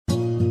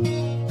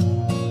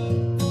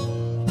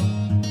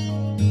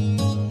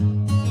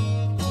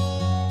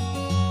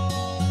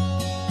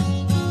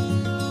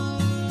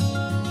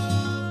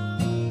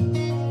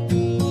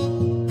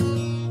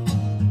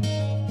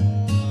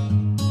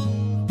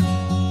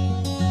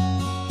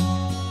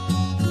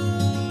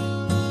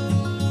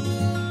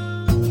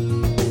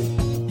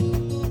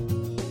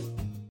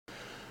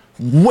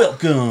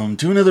Welcome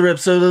to another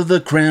episode of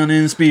The Crown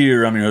and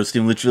Spear. I'm your host,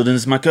 Stephen Litchfield, and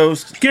this is my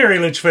co-host, Gary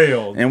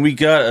Litchfield. And we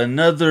got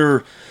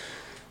another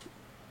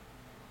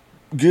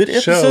good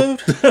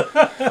episode.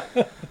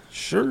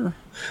 Sure.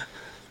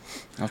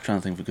 I was trying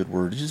to think of a good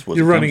word. It just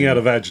wasn't. You're running out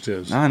of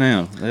adjectives. I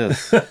know,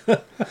 yes. I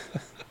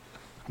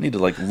need to,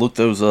 look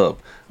those up.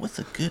 What's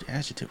a good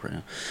adjective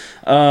right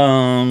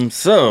now?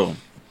 So,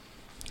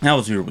 how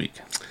was your week?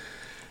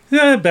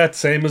 Yeah, about the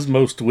same as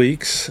most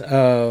weeks.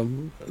 The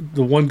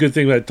one good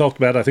thing that I talked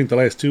about, I think the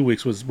last 2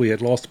 weeks, was we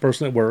had lost a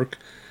person at work.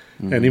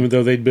 Mm-hmm. And even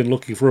though they'd been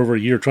looking for over a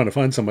year trying to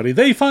find somebody,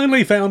 they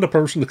finally found a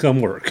person to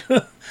come work.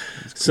 Cool.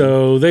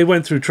 So they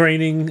went through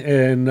training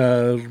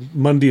and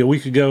Monday a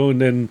week ago, and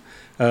then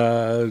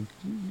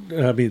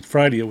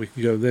Friday a week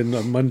ago,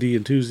 then Monday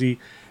and Tuesday,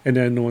 and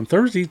then on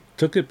Thursday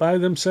took it by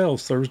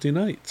themselves Thursday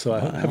night. So I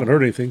haven't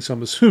heard anything, so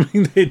I'm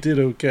assuming they did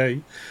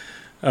okay.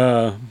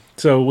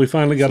 So we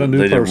finally got a new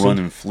person. They didn't run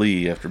and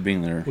flee after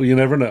being there. Well, you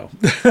never know.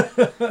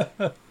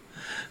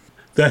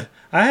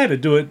 I had to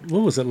do it,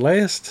 what was it,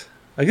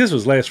 I guess it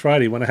was last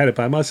Friday when I had it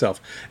by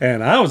myself.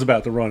 And I was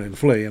about to run and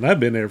flee, and I've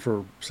been there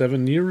for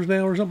 7 years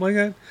now or something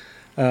like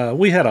that.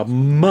 We had a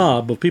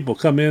mob of people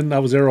come in. I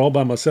was there all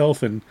by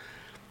myself, and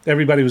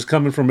everybody was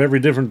coming from every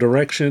different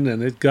direction,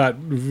 and it got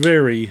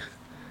very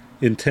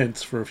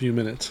intense for a few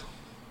minutes.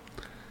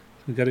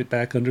 We got it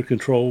back under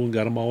control and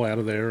got them all out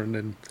of there, and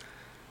then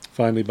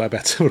finally, by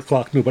about 7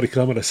 o'clock, nobody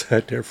come, and I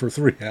sat there for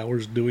 3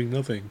 hours doing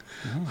nothing.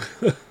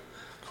 Oh,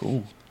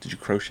 cool. Did you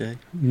crochet?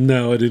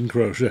 No, I didn't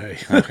crochet.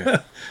 Okay.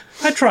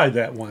 I tried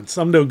that once.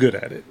 I'm no good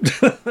at it.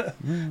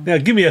 Now,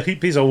 give me a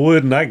piece of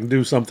wood, and I can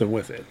do something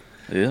with it.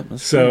 Yeah,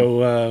 that's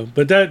true.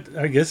 But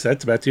I guess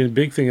that's about the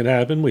big thing that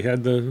happened. We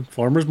had the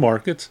farmers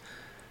markets.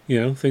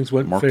 You know, things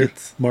went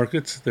markets.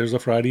 Markets. There's a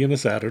Friday and a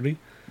Saturday.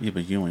 Yeah,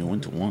 but you only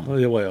went to one. Oh,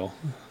 yeah, well.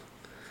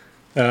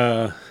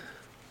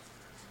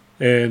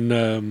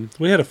 And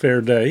we had a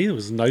fair day. It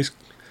was nice.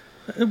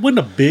 It wasn't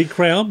a big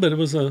crowd, but it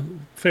was a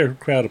fair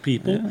crowd of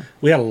people. Yeah.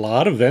 We had a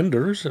lot of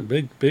vendors, a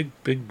big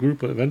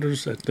group of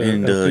vendors.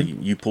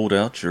 You pulled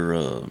out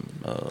your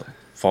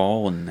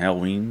fall and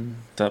Halloween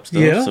type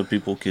stuff so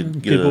people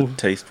could get a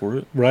taste for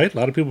it. Right. A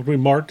lot of people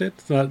remarked it.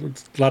 A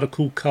lot of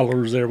cool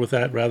colors there with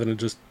that rather than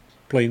just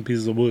plain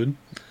pieces of wood.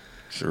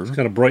 Sure. It's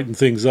kind of brightened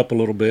things up a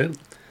little bit.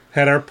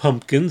 Had our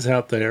pumpkins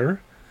out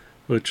there,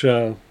 which we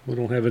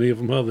don't have any of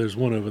them. Oh, there's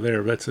one over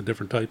there. That's a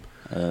different type.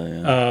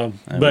 Yeah.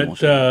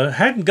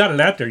 Hadn't got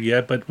it out there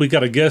yet, but we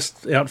got a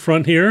guest out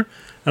front here.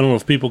 I don't know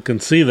if people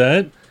can see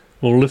that.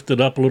 We'll lift it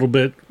up a little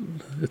bit.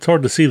 It's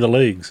hard to see the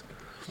legs.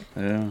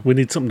 Yeah. We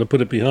need something to put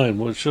it behind.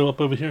 Will it show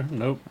up over here?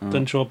 Nope.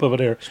 Doesn't show up over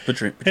there. Just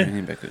put your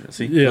hand back there.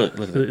 See? Yeah.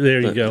 Look,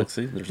 there you go.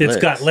 Look, it's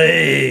got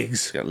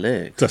legs. It's got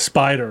legs. It's a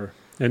spider.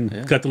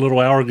 And got the little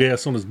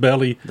hourglass on its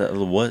belly. That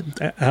little what?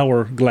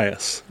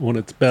 Hourglass on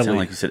its belly. Sound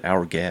like you said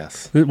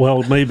hourglass.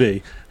 Well,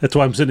 maybe. That's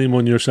why I'm sitting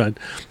on your side.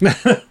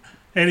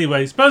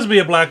 Anyway, it's supposed to be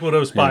a black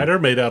widow spider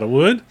made out of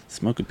wood.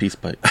 Smoking peace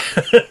pipe.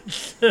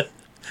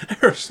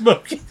 Or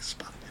smoking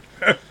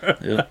spider.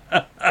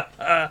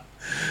 Yep.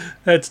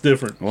 That's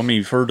different. Well, I mean,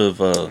 you've heard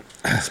of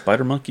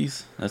spider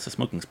monkeys? That's a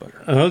smoking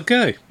spider.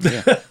 Okay.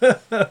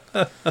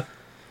 Yeah.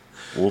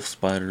 Wolf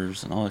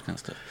spiders and all that kind of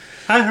stuff.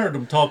 I heard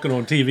them talking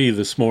on TV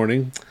this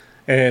morning,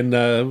 and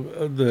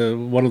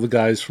one of the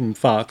guys from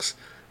Fox,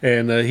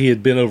 and he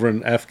had been over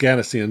in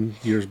Afghanistan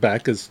years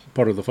back as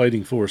part of the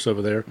fighting force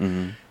over there,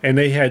 and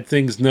they had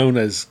things known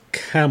as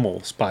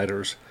camel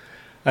spiders.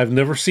 I've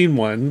never seen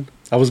one.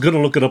 I was going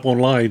to look it up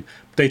online.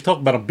 They talk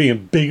about them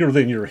being bigger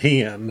than your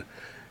hand,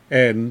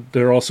 and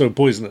they're also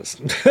poisonous.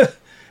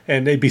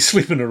 And they'd be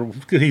sleeping there.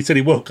 He said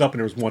he woke up and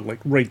there was one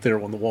right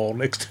there on the wall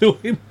next to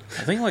him.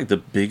 I think the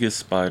biggest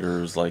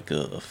spider is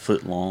a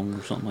foot long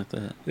or something like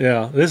that.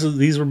 Yeah,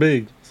 these are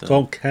big. So, it's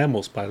called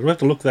camel spiders. We'll have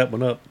to look that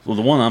one up. Well,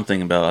 the one I'm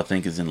thinking about, I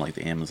think, is in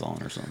the Amazon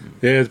or something.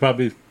 Yeah, there's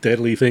probably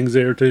deadly things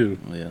there too.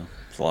 Well, yeah,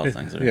 there's a lot of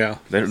things there. Yeah,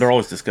 they're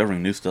always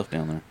discovering new stuff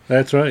down there.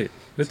 That's right.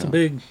 It's a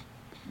big,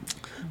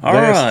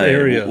 vast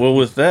area. Well,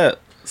 with that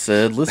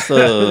said, let's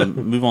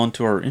move on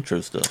to our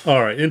intro stuff.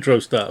 All right, intro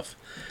stuff.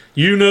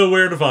 You know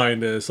where to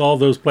find us. All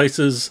those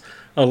places,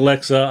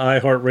 Alexa,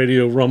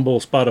 iHeartRadio, Rumble,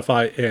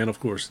 Spotify, and, of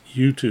course,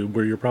 YouTube,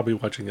 where you're probably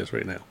watching us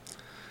right now.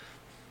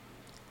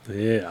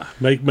 Yeah.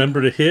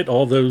 Remember to hit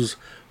all those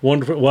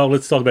wonderful... Well,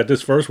 let's talk about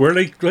this first. Where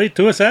do they write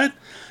to us at?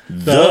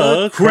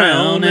 The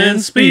Crown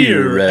and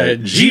Spear at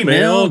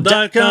gmail.com.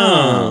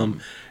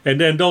 And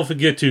then don't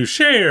forget to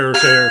share,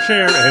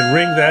 and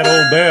ring that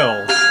old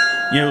bell.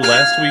 You know,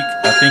 last week,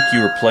 I think you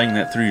were playing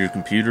that through your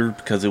computer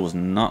because it was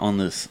not on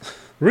this...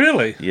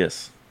 Really?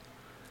 Yes.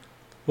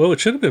 Well,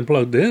 it should have been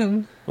plugged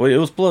in. Well, it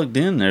was plugged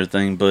in and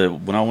everything, but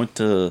when I went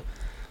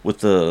with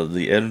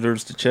the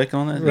editors to check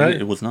on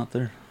it, it was not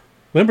there.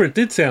 Remember, it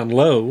did sound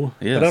low,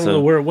 but I don't know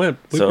where it went.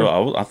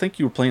 I think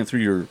you were playing it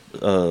through your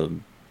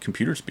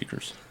computer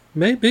speakers.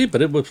 Maybe,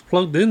 but it was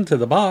plugged into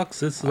the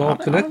box. It's all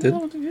connected.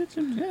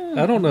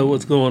 I don't know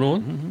what's going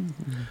on.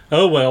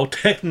 Oh, well,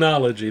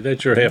 technology.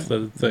 That's your half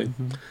of the thing.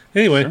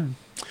 Anyway. Sure.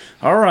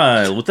 All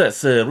right. With that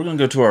said, we're going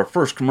to go to our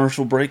first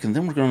commercial break, and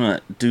then we're going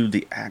to do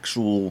the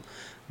actual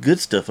good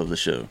stuff of the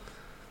show.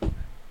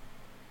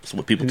 That's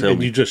what people tell and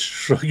me. You just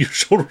shrug your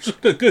shoulders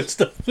at the good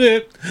stuff.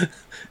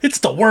 It's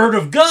the Word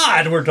of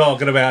God we're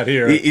talking about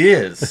here. It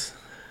is.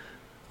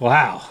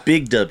 Wow.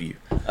 Big W.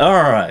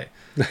 All right.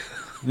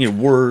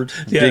 Word,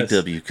 Yes. big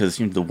W, because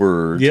the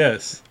Word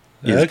Yes.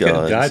 is Okay,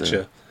 God.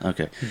 gotcha. So,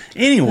 okay.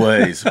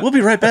 Anyways, we'll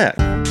be right back.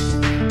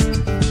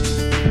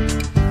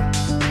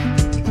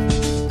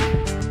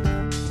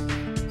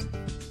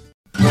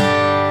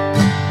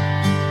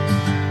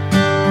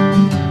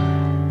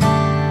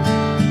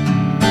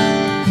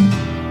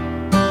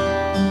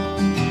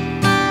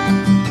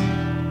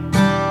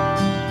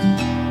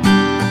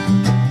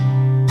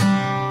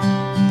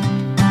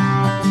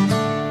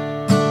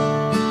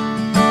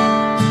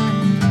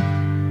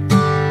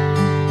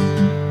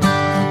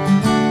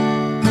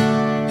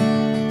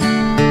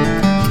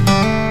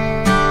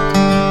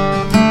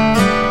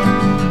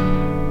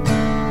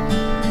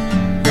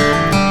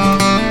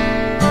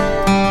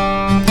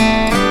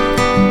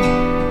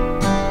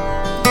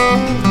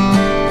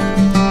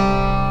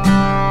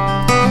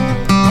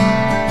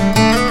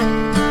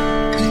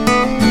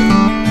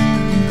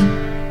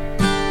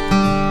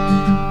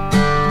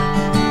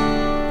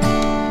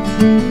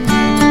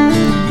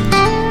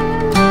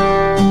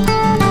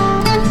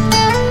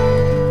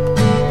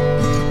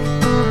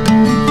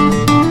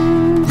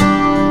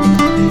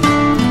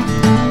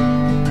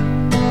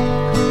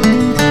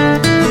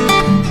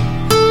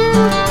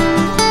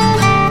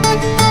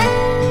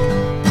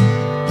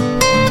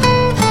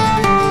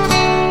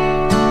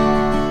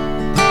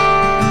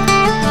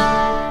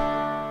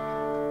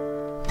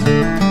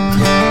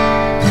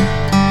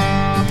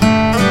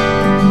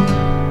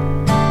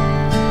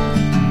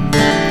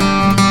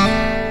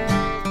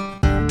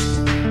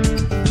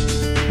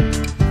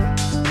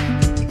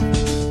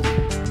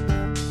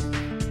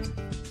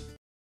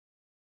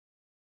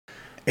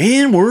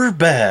 And we're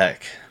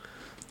back.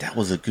 That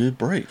was a good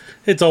break.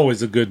 It's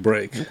always a good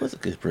break. It was a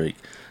good break.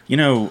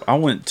 I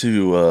went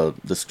to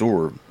the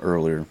store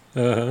earlier,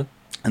 Uh-huh.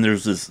 and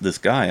there's this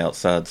guy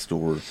outside the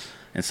store,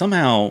 and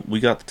somehow we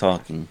got to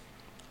talking,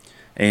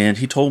 and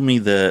he told me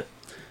that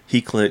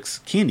he collects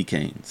candy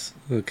canes.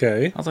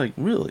 Okay. I was like,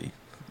 really?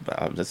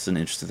 Wow, that's an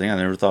interesting thing. I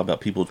never thought about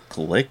people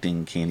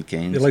collecting candy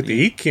canes. They like to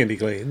eat candy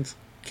canes.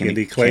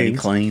 Candy Candy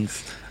canes.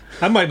 canes.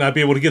 I might not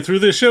be able to get through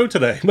this show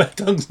today. My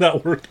tongue's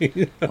not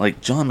working.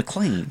 Like John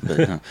McClane.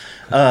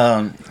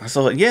 But,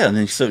 so, yeah, and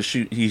then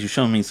he was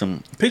showing me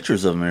some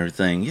pictures of them and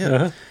everything. Yeah.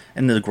 Uh-huh.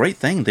 And the great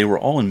thing, they were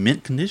all in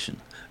mint condition.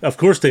 Of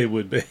course they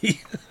would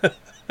be.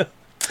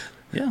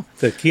 Yeah.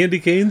 The candy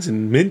canes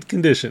in mint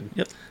condition.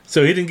 Yep.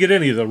 So he didn't get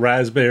any of the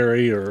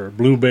raspberry or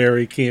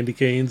blueberry candy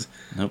canes.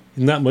 Nope.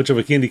 Not much of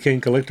a candy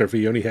cane collector if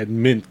he only had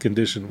mint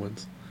condition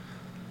ones.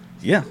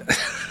 Yeah.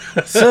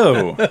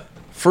 So,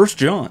 1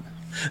 John.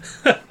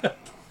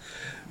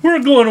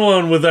 We're going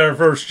on with our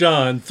 1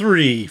 John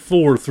 3,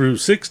 4 through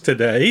 6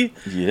 today.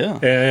 Yeah.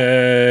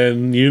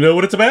 And you know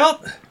what it's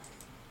about?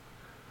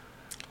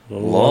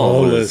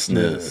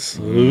 Lawlessness.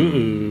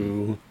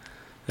 Ooh.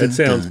 That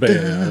sounds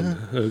bad.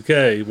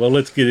 Okay, well,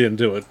 let's get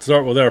into it.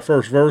 Start with our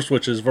first verse,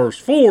 which is verse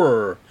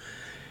 4.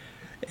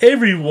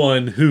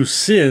 Everyone who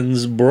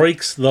sins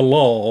breaks the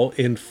law.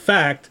 In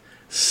fact,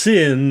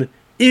 sin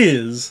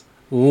is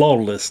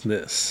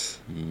lawlessness.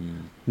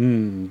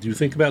 Do you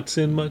think about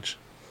sin much?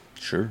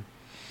 Sure.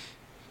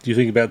 Do you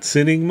think about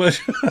sinning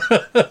much?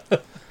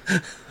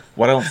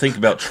 Well, I don't think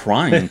about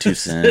trying to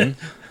sin.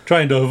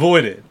 Trying to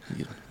avoid it.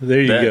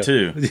 There you go. That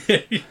too.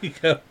 There you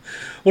go.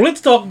 Well,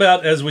 let's talk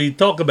about, as we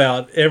talk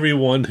about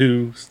everyone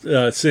who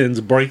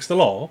sins breaks the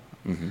law.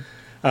 Mm-hmm.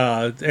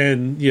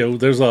 And,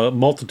 there's a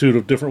multitude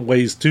of different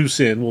ways to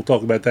sin. We'll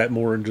talk about that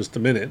more in just a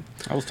minute.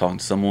 I was talking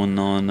to someone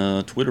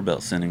on Twitter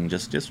about sinning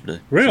just yesterday.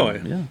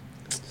 Really? So, yeah.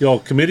 Y'all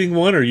committing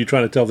one, or are you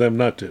trying to tell them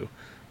not to?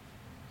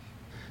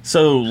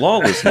 So,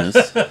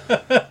 lawlessness.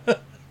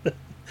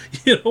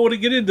 You don't want to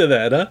get into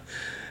that,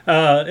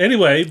 huh?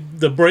 Anyway,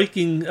 the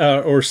breaking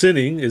or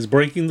sinning is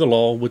breaking the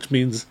law, which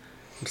means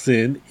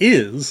sin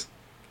is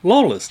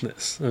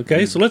lawlessness.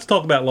 Okay, so let's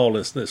talk about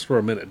lawlessness for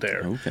a minute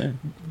there. Okay.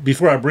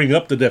 Before I bring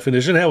up the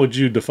definition, how would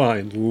you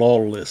define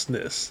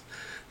lawlessness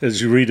as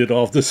you read it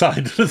off the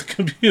side of the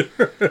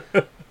computer?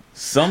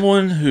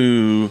 Someone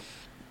who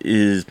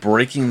is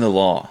breaking the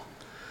law.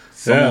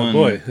 Someone, Yeah,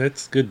 boy,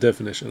 that's a good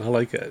definition. I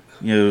like that.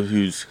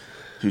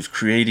 who's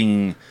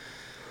creating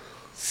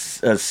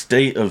a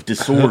state of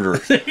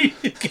disorder.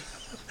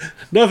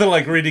 Nothing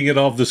like reading it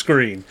off the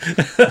screen.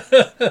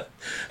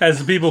 As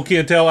the people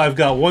can't tell, I've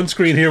got one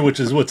screen here, which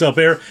is what's up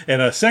there,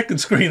 and a second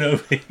screen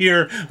over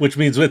here, which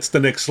means it's the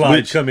next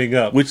slide coming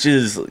up. Which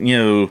is,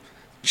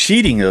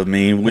 cheating of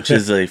me, which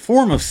is a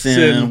form of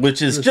sin,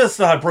 which is just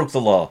that I broke the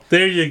law.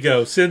 There you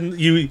go. Sin.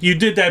 You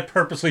did that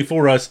purposely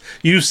for us.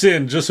 You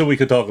sinned just so we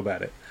could talk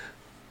about it.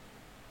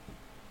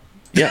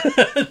 Yeah.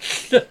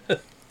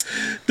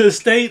 The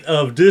state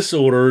of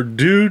disorder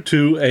due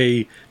to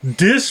a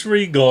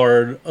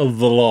disregard of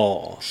the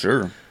law.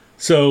 Sure.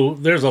 So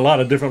there's a lot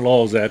of different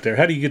laws out there.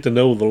 How do you get to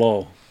know the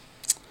law?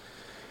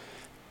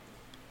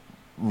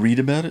 Read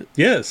about it?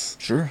 Yes.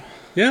 Sure.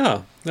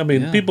 Yeah. I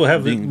mean, Yeah. people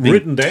have it Being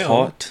written down.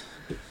 taught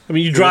I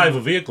mean, you drive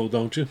a vehicle,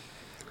 don't you?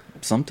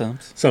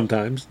 sometimes.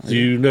 Sometimes. Do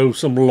you know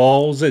some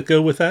laws that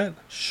go with that?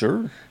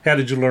 Sure. How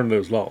did you learn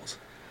those laws?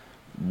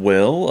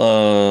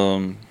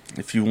 Well,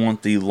 if you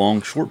want the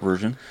long short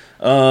version,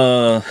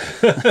 well,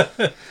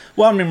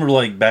 I remember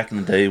like back in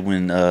the day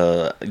when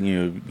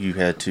you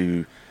had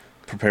to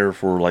prepare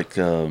for like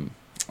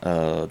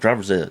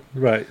driver's ed.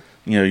 Right.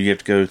 You have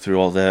to go through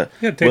all that.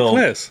 Yeah, take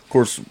class. Of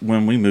course,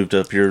 when we moved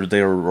up here,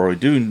 they were already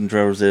doing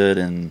driver's ed,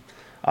 and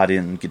I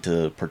didn't get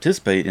to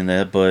participate in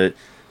that, but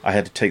I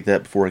had to take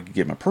that before I could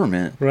get my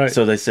permit. Right.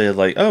 So they said,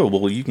 like, oh,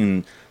 well, you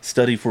can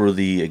study for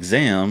the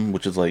exam,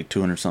 which is like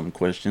 200-something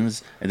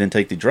questions, and then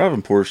take the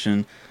driving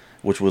portion,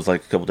 which was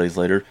like a couple days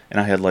later.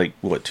 And I had like,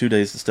 2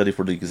 days to study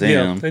for the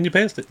exam. Yeah, and you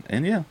passed it.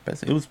 And yeah,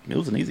 passed it. It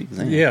was an easy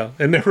exam. Yeah,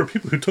 and there were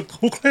people who took the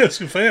whole class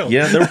who failed.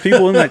 Yeah, there were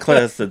people in that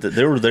class that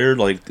they were there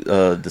like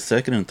the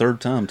second and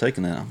third time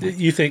taking that. I'm like,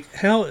 You think,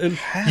 how?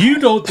 You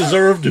don't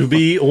deserve to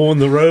be on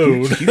the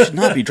road. you should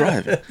not be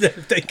driving.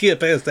 They can't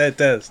pass that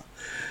test.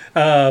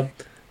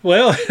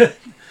 Well,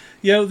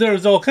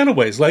 there's all kind of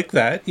ways like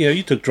that.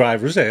 You took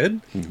driver's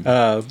ed,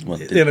 Well,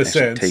 in a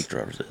sense. take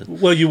driver's ed.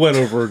 Well, you went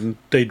over and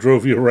they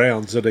drove you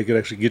around so they could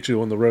actually get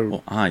you on the road.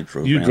 Well, I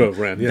drove You around. drove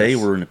around, yes. They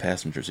were in the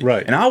passenger seat.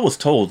 Right. And I was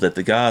told that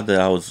the guy that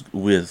I was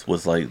with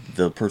was like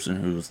the person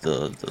who was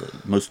the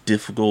most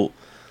difficult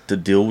to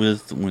deal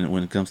with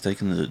when it comes to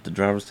taking the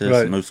driver's test,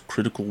 Right. the most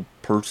critical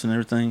person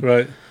and everything.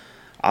 Right.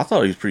 I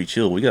thought he was pretty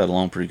chill. We got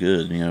along pretty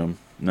good,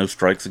 no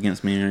strikes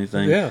against me or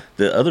anything. Yeah.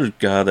 The other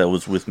guy that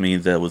was with me,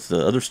 that was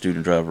the other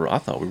student driver, I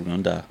thought we were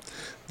going to die.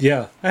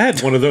 Yeah, I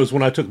had one of those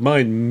when I took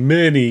mine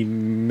many,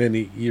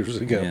 many years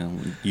ago. Yeah,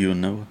 you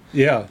and Noah.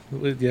 Yeah.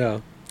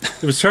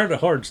 It was trying to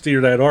hard steer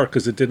that arc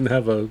because it didn't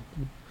have a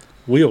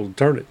wheel to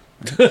turn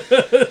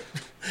it.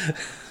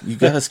 You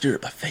got to steer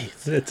it by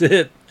faith. That's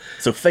it.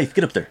 So, Faith,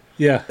 get up there.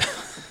 Yeah.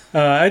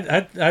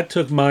 I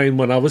took mine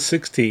when I was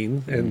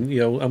 16,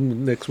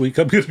 and next week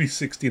I'm going to be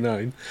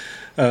 69.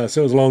 So it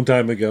was a long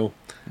time ago.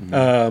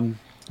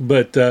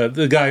 But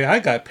the guy I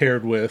got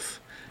paired with,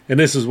 and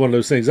this is one of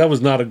those things, I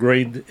was not a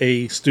grade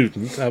A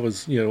student. I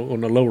was,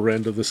 on the lower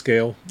end of the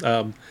scale.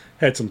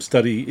 Had some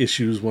study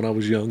issues when I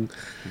was young.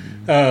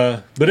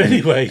 But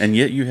anyway. And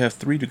yet you have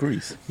 3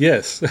 degrees.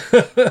 Yes.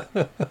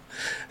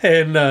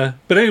 And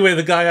but anyway,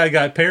 the guy I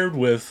got paired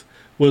with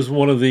was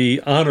one of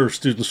the honor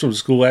students from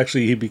school.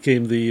 Actually, he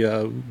became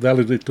the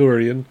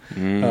valedictorian.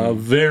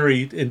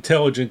 Very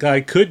intelligent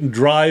guy. Couldn't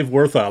drive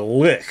worth a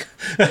lick.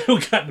 We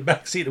got in the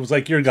back seat. It was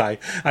like your guy.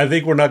 I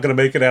think we're not going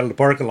to make it out of the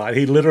parking lot.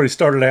 He literally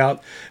started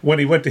out, when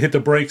he went to hit the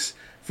brakes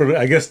for,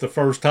 I guess, the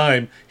first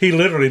time, he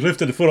literally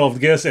lifted the foot off the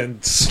gas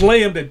and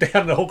slammed it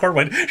down. The whole car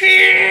went...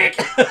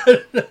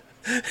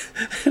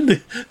 And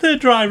the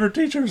driver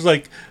teacher was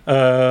like,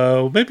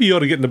 maybe you ought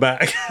to get in the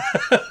back.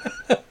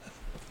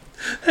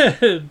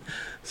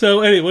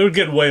 So anyway, we're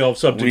getting way off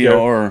subject. We here.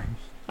 are.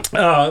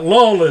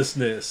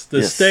 Lawlessness,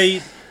 the Yes.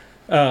 state,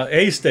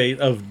 a state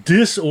of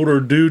disorder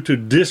due to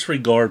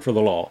disregard for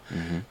the law.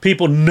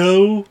 People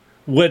know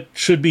what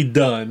should be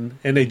done,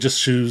 and they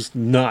just choose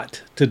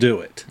not to do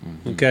it.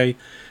 Okay?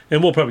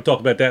 And we'll probably talk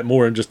about that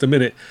more in just a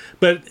minute.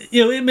 But,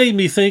 it made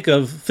me think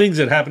of things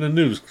that happen in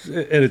the news,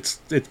 and it's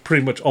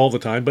pretty much all the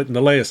time, but in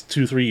the last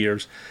 2-3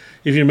 years,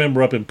 if you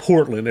remember up in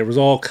Portland, there was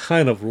all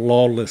kind of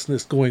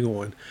lawlessness going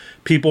on.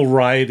 People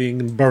rioting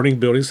and burning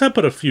buildings. I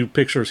put a few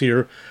pictures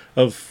here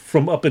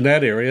from up in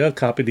that area. I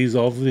copied these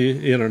off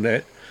the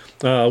internet,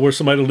 where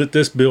somebody lit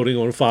this building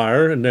on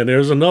fire, and then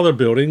there's another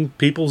building,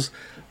 people's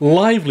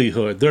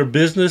livelihood, their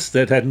business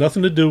that had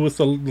nothing to do with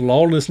the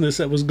lawlessness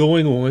that was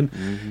going on.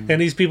 And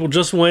these people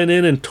just went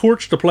in and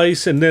torched the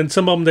place, and then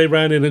some of them they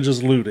ran in and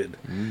just looted.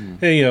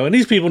 And, and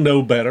these people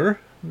know better,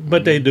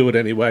 but they do it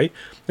anyway.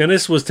 And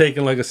this was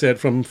taken, like I said,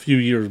 from a few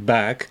years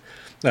back.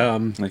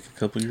 Like a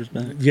couple years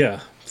back.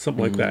 Yeah,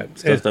 something like that.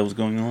 Stuff that was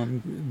going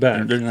on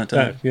Back during that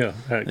time. Back. Yeah.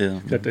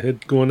 Got the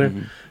head going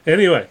there.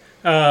 Anyway,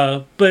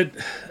 but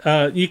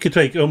you could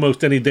take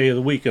almost any day of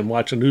the week and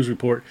watch a news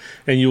report,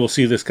 and you will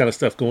see this kind of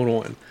stuff going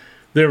on.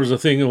 There was a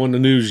thing on the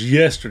news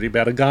yesterday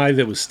about a guy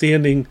that was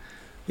standing.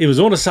 He was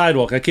on a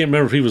sidewalk. I can't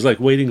remember if he was like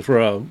waiting for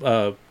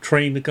a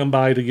train to come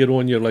by to get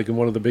on, like in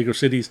one of the bigger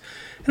cities.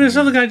 And this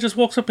other guy just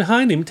walks up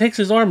behind him, takes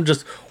his arm, and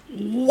just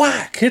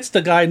whack, hits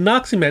the guy,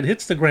 knocks him out,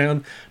 hits the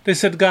ground. They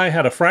said the guy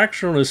had a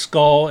fracture on his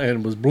skull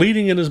and was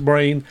bleeding in his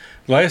brain.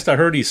 Last I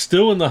heard, he's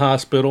still in the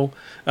hospital.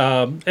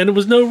 And there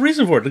was no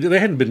reason for it. They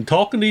hadn't been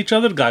talking to each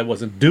other. The guy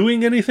wasn't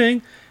doing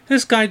anything.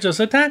 This guy just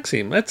attacks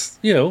him. That's,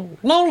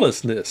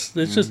 lawlessness.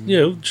 It's just,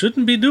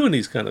 shouldn't be doing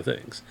these kind of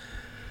things.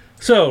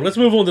 So let's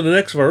move on to the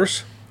next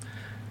verse.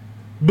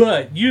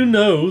 But you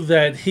know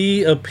that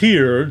he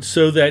appeared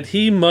so that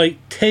he might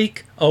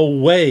take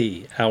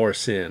away our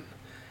sin,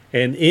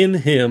 and in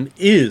him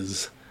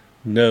is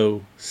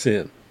no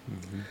sin.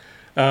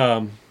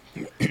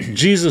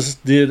 Jesus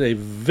did a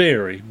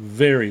very,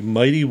 very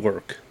mighty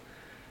work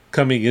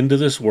coming into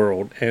this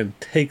world and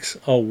takes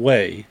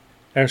away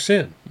our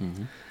sin.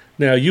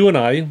 Now, you and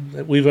I,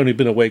 we've only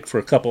been awake for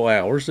a couple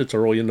hours. It's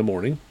early in the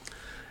morning.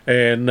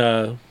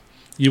 And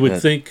you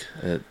would think...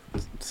 At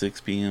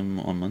 6 p.m.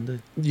 on Monday?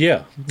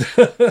 Yeah.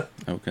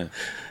 Okay.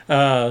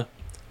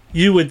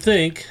 You would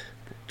think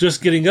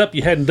just getting up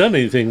you hadn't done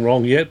anything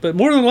wrong yet, but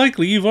more than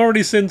likely you've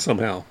already sinned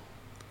somehow.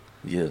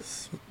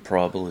 Yes,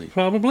 probably.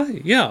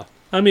 Probably, yeah.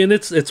 I mean,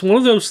 it's one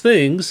of those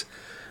things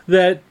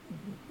that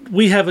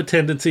we have a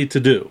tendency to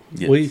do.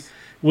 Yes.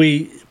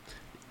 We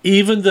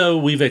even though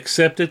we've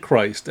accepted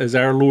Christ as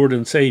our Lord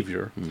and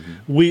Savior,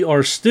 we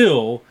are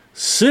still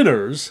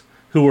sinners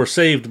who are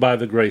saved by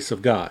the grace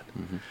of God.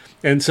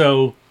 And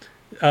so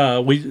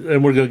we're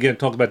going to again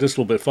talk about this a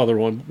little bit further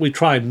on. We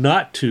try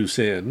not to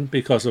sin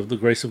because of the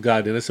grace of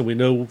God in us, and we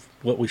know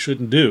what we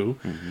shouldn't do.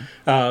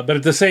 But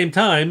at the same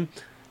time,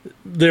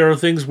 there are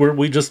things where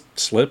we just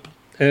slip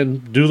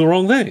and do the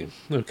wrong thing.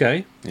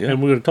 Okay, and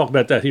we're going to talk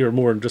about that here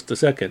more in just a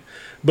second.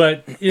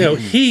 But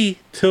He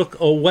took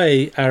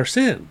away our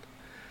sin.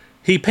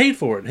 He paid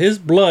for it. His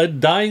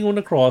blood dying on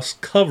the cross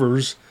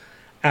covers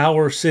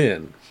our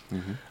sin.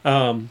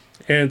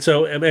 And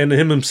so, and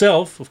him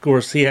himself, of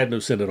course, he had no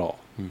sin at all.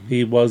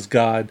 He was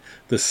God,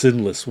 the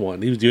sinless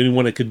one. He was the only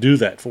one that could do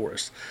that for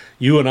us.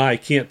 You and I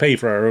can't pay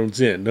for our own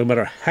sin. No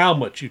matter how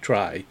much you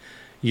try,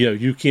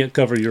 you can't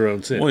cover your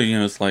own sin. Well,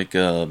 it's like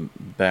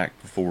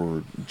back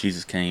before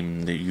Jesus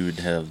came, that you would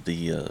have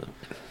the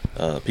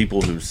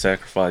people who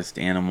sacrificed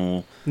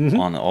animal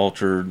on the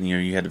altar.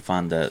 You had to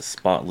find that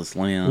spotless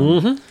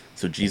lamb.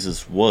 So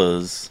Jesus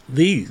was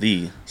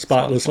the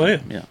spotless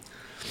lamb. Yeah.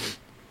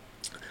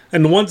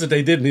 And the ones that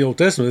they did in the Old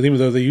Testament, even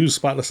though they used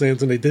spotless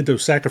lambs and they did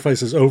those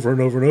sacrifices over and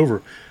over and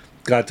over,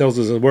 God tells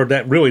us in the Word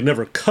that really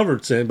never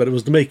covered sin, but it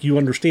was to make you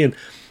understand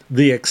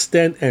the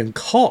extent and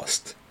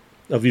cost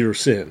of your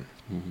sin.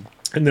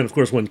 And then, of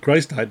course, when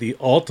Christ died, the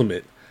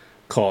ultimate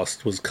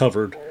cost was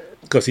covered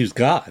because he was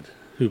God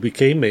who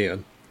became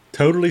man,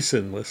 totally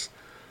sinless,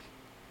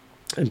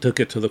 and took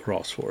it to the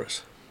cross for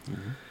us.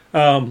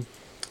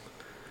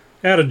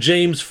 Out of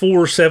James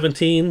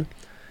 4:17,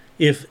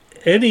 if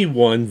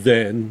anyone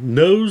then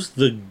knows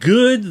the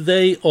good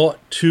they ought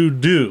to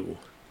do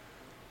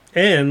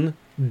and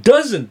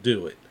doesn't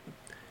do it,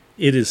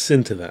 it is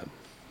sin to them.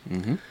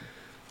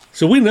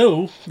 So we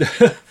know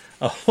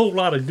a whole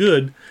lot of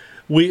good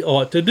we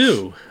ought to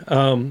do.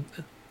 And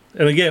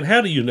again,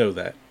 how do you know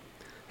that?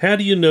 How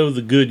do you know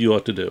the good you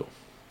ought to do?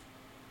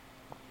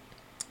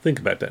 Think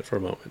about that for a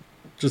moment.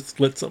 Just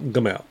let something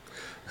come out.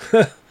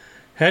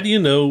 How do you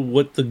know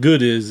what the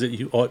good is that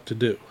you ought to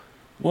do?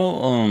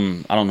 Well,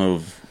 I don't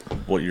know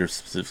what you're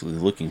specifically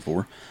looking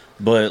for,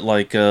 but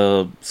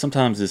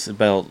sometimes it's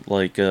about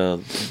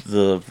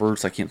the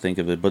verse, I can't think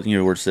of it, but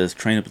where it says,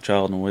 train up a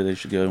child in the way they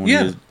should go, and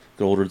when they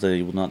get older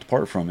they will not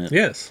depart from it.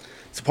 Yes.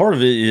 So part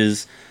of it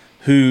is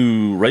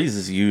who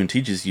raises you and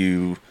teaches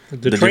you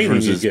the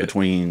differences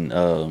between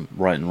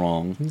right and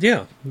wrong.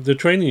 Yeah, the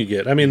training you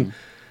get. I mean,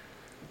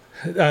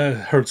 I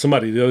heard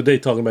somebody the other day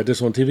talking about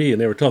this on TV,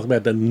 and they were talking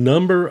about the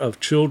number of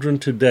children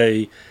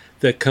today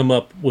that come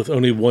up with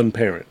only one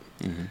parent.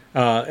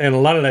 And a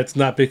lot of that's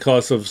not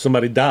because of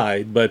somebody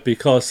died, but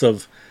because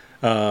of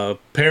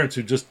parents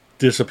who just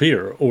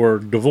disappear or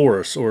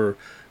divorce or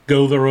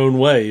go their own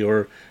way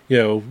or,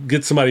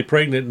 get somebody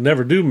pregnant and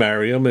never do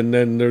marry them, and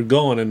then they're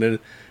gone. And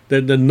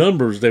the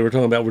numbers they were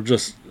talking about were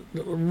just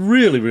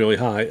really, really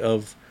high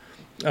of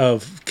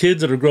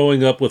kids that are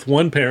growing up with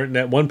one parent, and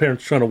that one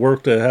parent's trying to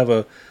work to have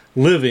a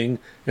living,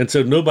 and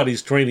so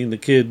nobody's training the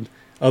kid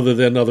other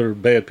than other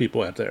bad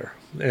people out there.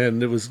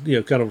 And it was,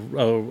 kind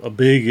of a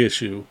big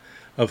issue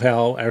of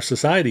how our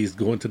society is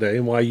going today,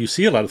 and why you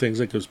see a lot of things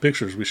like those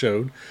pictures we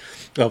showed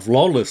of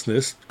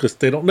lawlessness, because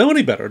they don't know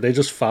any better. They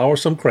just follow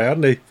some crowd,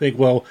 and they think,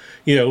 well,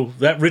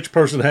 that rich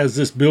person has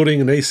this building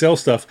and they sell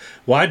stuff.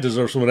 Well, I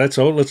deserve some of that,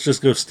 so let's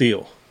just go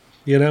steal.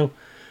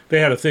 They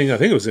had a thing, I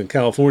think it was in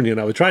California,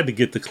 and I tried to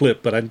get the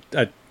clip, but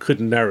I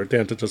couldn't narrow it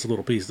down to just a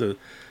little piece. It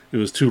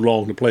was too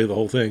long to play the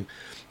whole thing.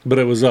 But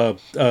it was, I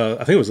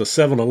think it was a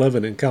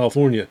 7-Eleven in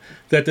California,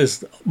 that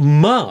this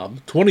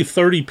mob, 20,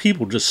 30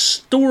 people, just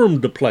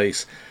stormed the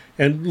place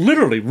and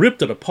literally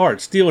ripped it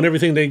apart, stealing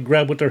everything they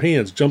grabbed with their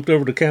hands, jumped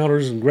over the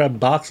counters and grabbed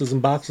boxes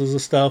and boxes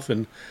of stuff,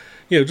 and,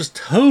 just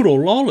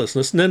total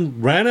lawlessness, and then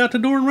ran out the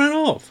door and ran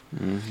off.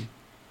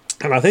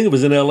 And I think it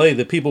was in L.A.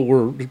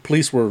 that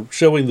police were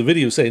showing the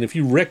video saying, if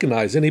you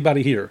recognize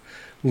anybody here,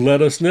 let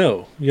us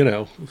know,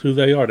 who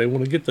they are. They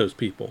want to get those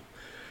people.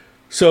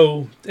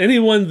 So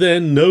anyone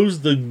then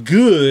knows the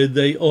good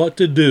they ought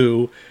to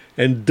do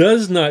and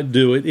does not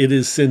do it, it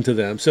is sin to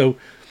them. So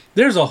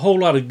there's a whole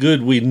lot of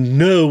good we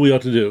know we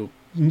ought to do.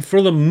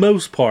 For the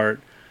most part,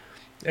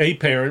 a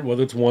parent,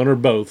 whether it's one or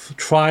both,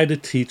 try to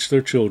teach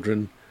their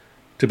children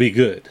to be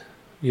good,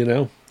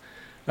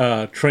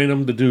 train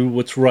them to do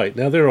what's right.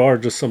 Now, there are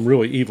just some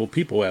really evil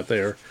people out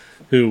there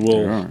who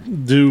will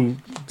do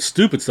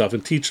stupid stuff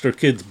and teach their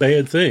kids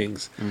bad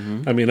things.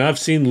 I mean, I've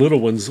seen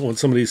little ones on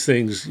some of these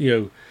things,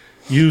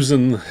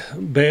 using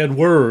bad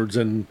words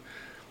and,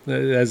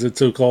 as it's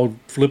so-called,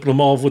 flipping them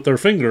off with their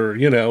finger,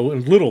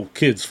 and little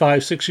kids,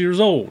 5, 6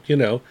 years old,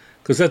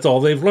 because that's all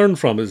they've learned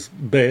from is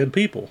bad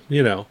people,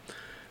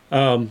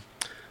 But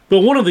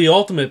one of the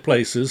ultimate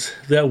places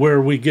that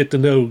where we get to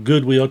know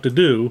good we ought to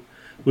do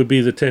would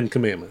be the Ten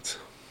Commandments.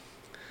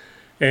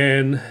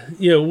 And,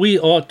 we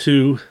ought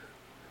to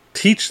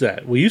teach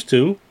that. We used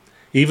to,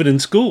 even in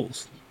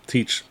schools,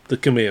 teach the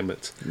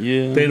commandments.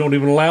 Yeah. They don't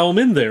even allow them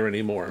in there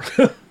anymore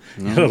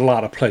in a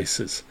lot of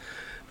places.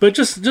 But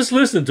just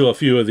listen to a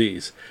few of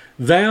these.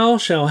 Thou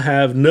shalt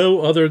have no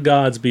other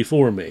gods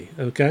before me.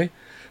 Okay?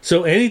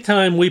 So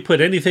anytime we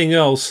put anything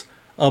else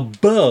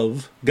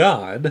above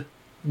God,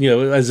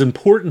 as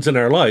importance in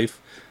our life,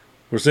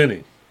 we're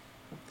sinning.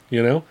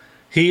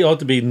 He ought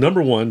to be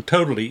number one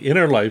totally in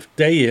our life,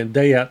 day in,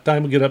 day out,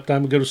 time to get up,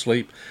 time to go to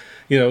sleep.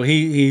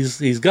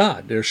 He's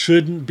God. There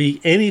shouldn't be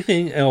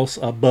anything else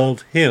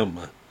above him.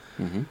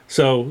 Mm-hmm.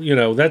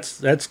 So,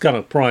 that's kind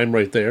of prime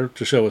right there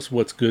to show us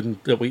what's good and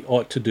that we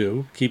ought to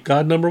do. Keep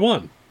God number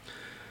one.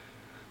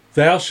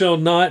 Thou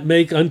shalt not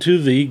make unto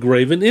thee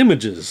graven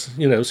images.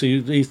 So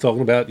he's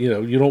talking about,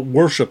 you don't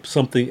worship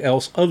something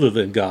else other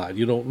than God.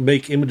 You don't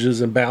make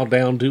images and bow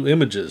down to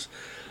images.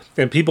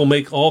 And people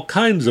make all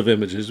kinds of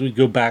images. We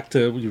go back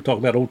to, you were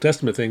talking about Old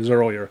Testament things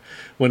earlier.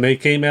 When they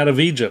came out of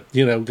Egypt,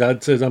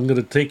 God says, I'm going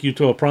to take you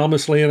to a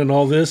promised land and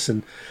all this.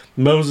 And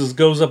Moses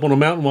goes up on a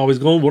mountain while he's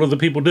going. What do the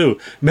people do?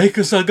 Make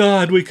us a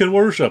god we can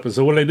worship. And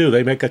so what do?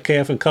 They make a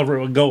calf and cover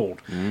it with gold.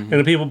 Mm-hmm. And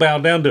the people bow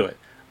down to it.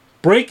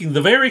 Breaking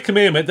the very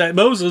commandment that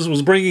Moses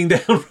was bringing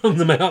down from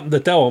the mountain to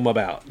tell them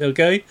about.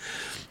 Okay?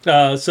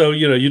 So,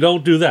 you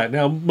don't do that.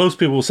 Now, most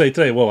people will say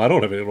today, well, I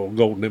don't have any little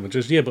golden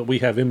images. Yeah, but we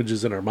have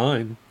images in our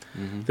mind.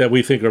 Mm-hmm. That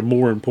we think are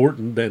more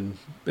important than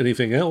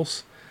anything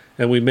else,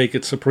 and we make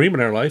it supreme in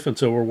our life, and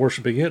so we're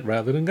worshiping it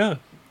rather than God.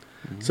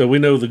 Mm-hmm. So we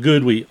know the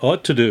good we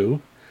ought to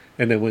do,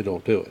 and then we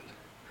don't do it.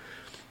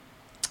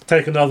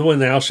 Take another one.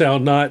 Thou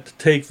shalt not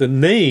take the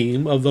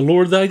name of the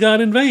Lord thy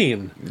God in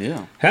vain.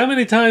 Yeah. How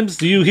many times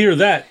do you hear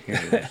that?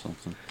 A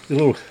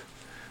little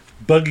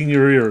bugging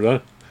your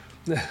ear,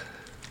 huh?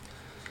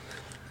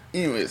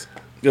 Anyways,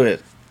 go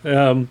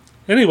ahead.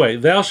 Anyway,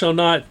 thou shalt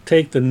not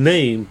take the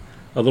name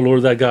of the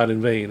Lord thy God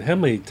in vain. How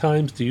many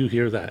times do you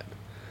hear that?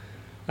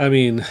 I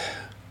mean,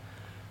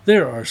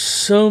 there are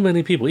so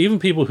many people, even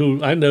people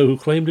who I know who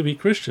claim to be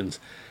Christians,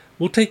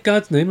 will take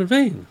God's name in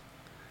vain.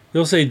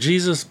 They'll say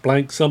Jesus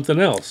blank something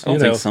else. I don't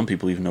think some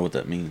people even know what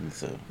that means.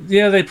 So.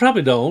 Yeah, they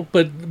probably don't,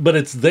 but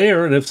it's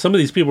there, and if some of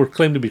these people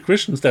claim to be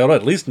Christians, they'll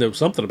at least know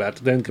something about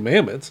the Ten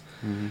Commandments,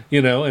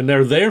 mm-hmm. And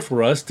they're there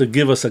for us to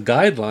give us a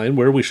guideline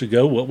where we should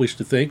go, what we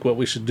should think, what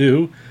we should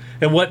do,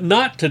 and what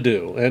not to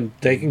do. And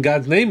taking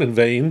God's name in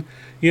vain,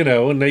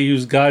 and they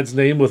use God's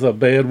name with a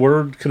bad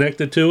word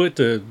connected to it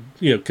to,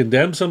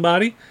 condemn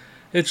somebody.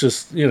 It's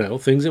just,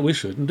 things that we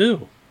shouldn't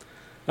do.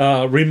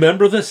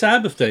 Remember the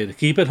Sabbath day to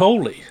keep it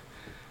holy.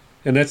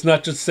 And that's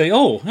not just say,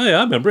 oh, hey,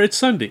 I remember it's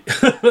Sunday.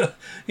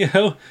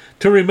 To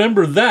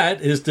remember that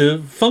is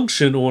to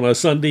function on a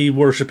Sunday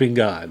worshiping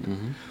God.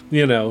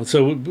 Mm-hmm.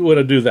 So we want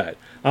to do that.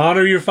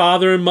 Honor your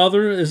father and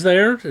mother is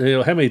there.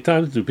 How many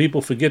times do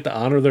people forget to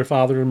honor their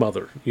father and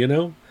mother?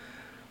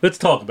 Let's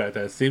talk about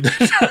that, Steve.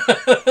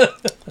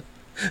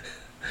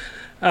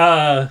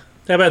 How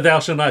about thou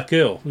shalt not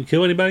kill? You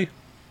kill anybody?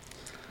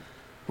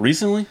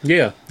 Recently?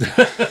 Yeah.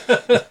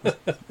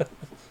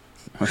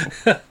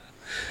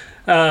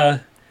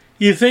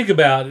 You think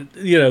about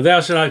it,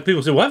 thou shalt not.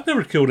 People say, well, I've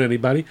never killed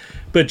anybody.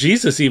 But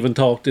Jesus even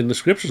talked in the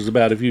scriptures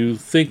about if you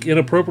think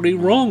inappropriately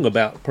wrong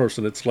about a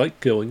person, it's like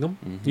killing them.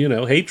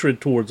 Mm-hmm.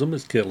 Hatred towards them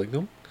is killing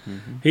them.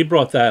 Mm-hmm. He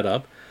brought that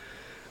up.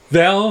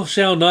 Thou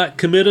shalt not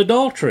commit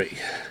adultery.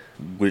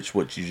 Which,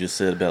 what you just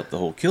said about the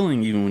whole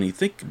killing, even when you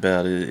think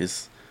about it,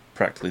 is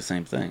practically the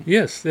same thing.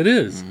 Yes, it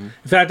is. Mm-hmm.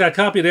 In fact, I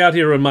copied out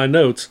here in my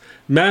notes,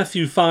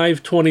 Matthew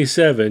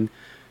 5:27,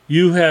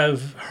 you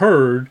have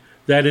heard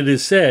that it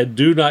is said,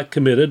 do not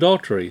commit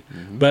adultery.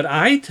 Mm-hmm. But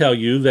I tell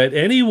you that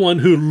anyone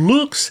who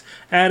looks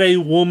at a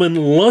woman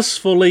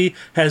lustfully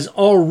has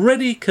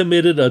already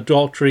committed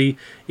adultery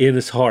in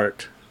his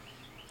heart,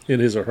 in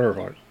his or her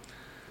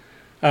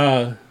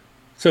heart.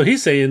 So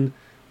he's saying,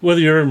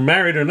 whether you're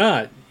married or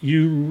not,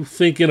 you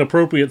think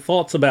inappropriate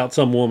thoughts about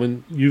some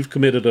woman, you've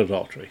committed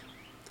adultery.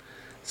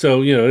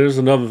 So, there's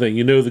another thing.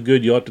 The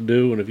good you ought to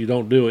do, and if you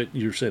don't do it,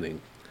 you're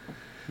sinning.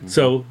 Mm-hmm.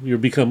 So you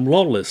become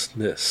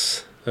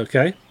lawlessness.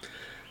 Okay?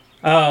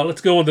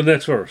 Let's go on to the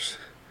next verse.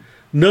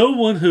 No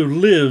one who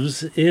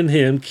lives in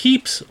him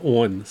keeps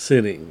on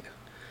sinning.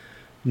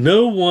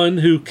 No one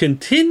who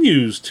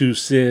continues to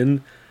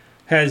sin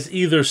has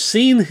either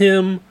seen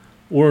him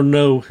or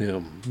known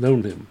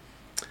him.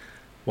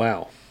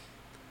 Wow.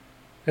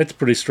 That's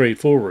pretty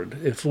straightforward.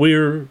 If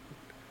we're,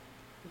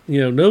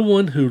 no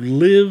one who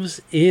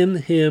lives in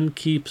him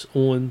keeps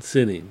on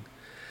sinning.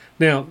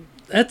 Now,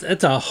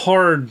 that's a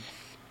hard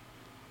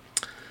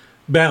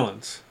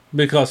balance,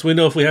 because we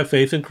know if we have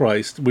faith in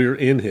Christ, we're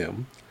in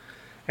him.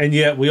 And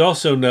yet we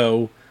also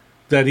know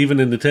that even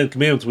in the Ten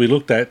Commandments we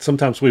looked at,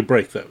 sometimes we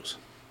break those.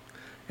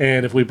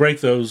 And if we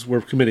break those,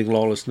 we're committing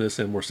lawlessness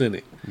and we're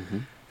sinning. Mm-hmm.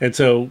 And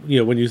so,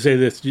 when you say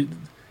this,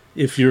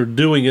 if you're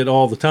doing it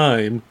all the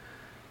time,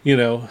 You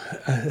know,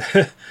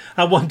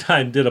 I one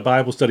time did a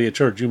Bible study at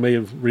church. You may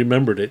have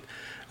remembered it.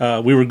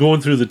 We were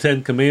going through the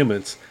Ten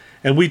Commandments,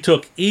 and we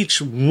took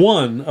each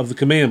one of the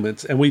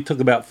commandments, and we took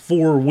about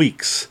 4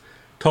 weeks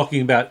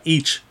talking about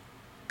each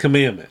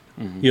commandment.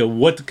 You know,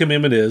 what the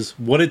commandment is,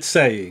 what it's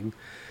saying,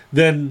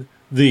 then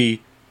the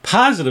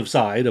positive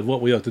side of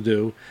what we ought to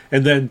do,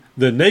 and then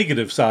the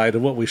negative side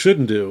of what we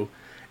shouldn't do.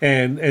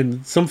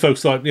 And some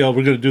folks thought, you know,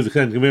 we're going to do the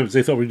Ten Commandments.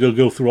 They thought we'd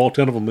go through all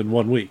 10 of them in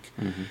 1 week.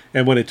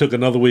 And when it took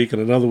another week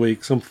and another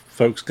week, some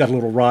folks got a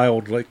little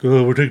riled, like,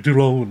 oh, we're taking too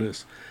long on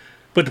this.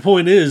 But the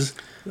point is...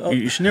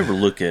 You should never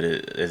look at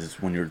it as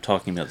when you're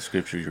talking about the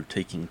scripture, you're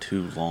taking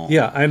too long.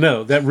 Yeah, I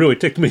know. That really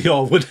ticked me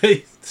off when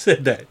they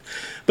said that.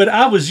 But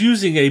I was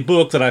using a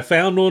book that I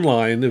found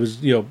online. It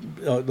was, you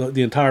know,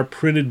 the entire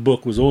printed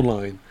book was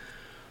online.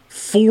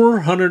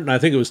 400, and I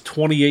think it was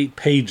 28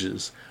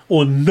 pages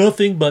on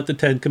nothing but the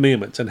Ten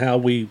Commandments and how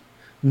we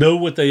know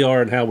what they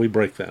are and how we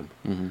break them.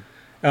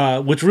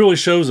 Which really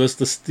shows us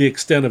the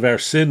extent of our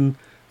sin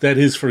that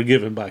is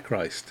forgiven by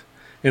Christ.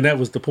 And that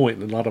was the point,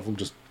 and a lot of them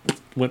just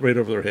went right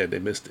over their head. They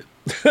missed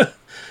it.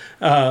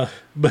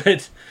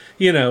 But,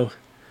 you know,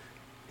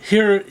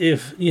 here,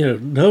 if, you know,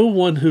 no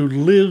one who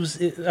lives,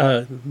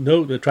 try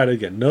it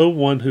again. No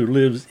one who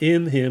lives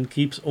in him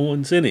keeps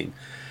on sinning.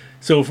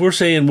 So if we're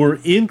saying we're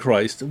in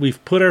Christ,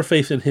 we've put our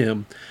faith in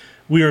him,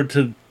 we are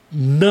to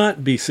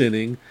not be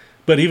sinning,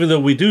 but even though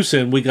we do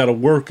sin, we got to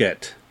work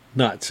at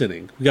not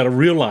sinning. We got to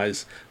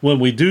realize when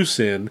we do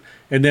sin,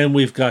 and then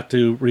we've got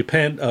to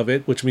repent of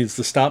it, which means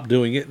to stop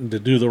doing it and to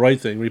do the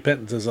right thing.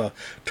 Repentance is a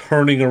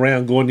turning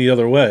around, going the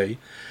other way,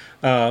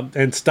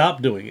 and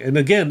stop doing it. And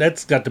again,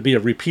 that's got to be a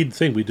repeated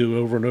thing we do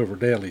over and over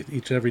daily,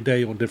 each and every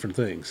day on different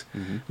things.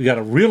 We got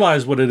to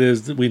realize what it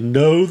is that we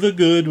know the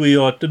good we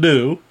ought to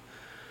do,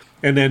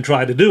 and then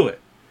try to do it.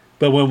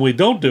 But when we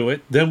don't do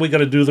it, then we got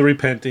to do the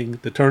repenting,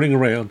 the turning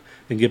around,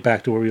 and get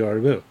back to where we are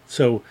to do.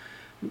 So,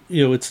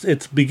 you know,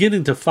 it's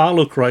beginning to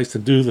follow Christ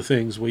and do the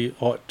things we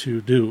ought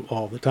to do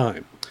all the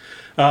time.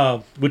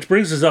 Which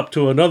brings us up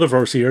to another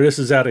verse here. This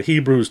is out of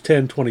Hebrews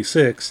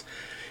 10:26.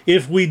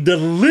 If we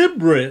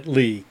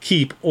deliberately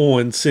keep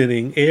on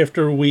sinning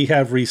after we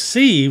have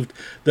received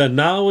the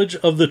knowledge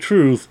of the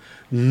truth,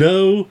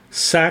 no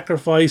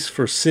sacrifice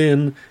for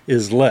sin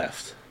is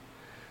left.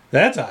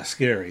 That's a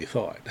scary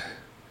thought.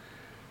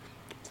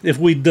 If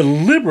we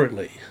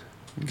deliberately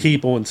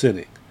keep on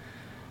sinning.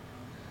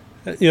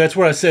 You know, that's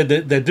where I said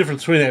that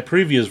difference between that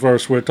previous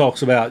verse where it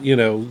talks about, you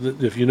know,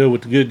 if you know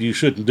what the good, you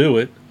shouldn't do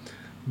it.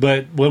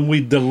 But when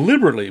we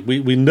deliberately,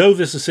 we know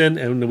this is sin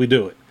and we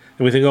do it.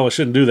 And we think, oh, I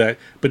shouldn't do that.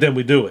 But then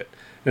we do it.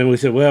 And we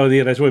say, well,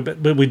 yeah, that's right,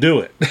 but we do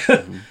it.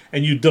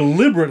 And you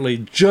deliberately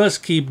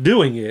just keep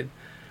doing it.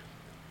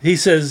 He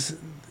says,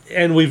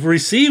 and we've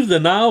received the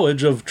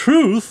knowledge of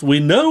truth. We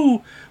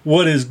know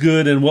what is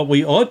good and what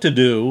we ought to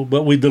do,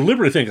 but we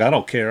deliberately think, I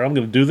don't care, I'm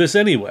going to do this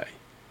anyway.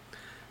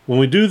 When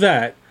we do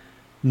that,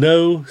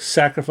 no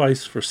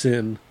sacrifice for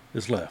sin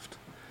is left.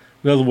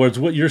 In other words,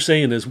 what you're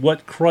saying is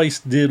what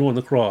Christ did on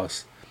the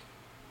cross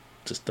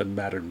just doesn't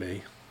matter to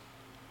me.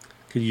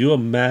 Can you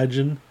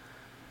imagine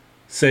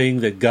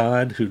saying that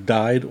God who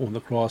died on the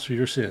cross for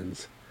your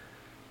sins,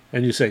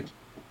 and you say,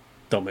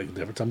 don't make a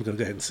difference, I'm going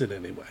to go ahead and sin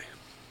anyway.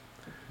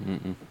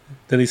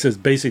 Then he says,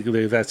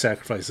 basically, that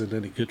sacrifice isn't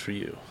any good for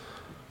you.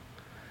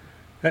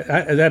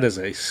 That is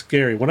a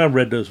scary... When I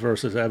read those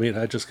verses, I mean,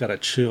 I just got a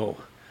chill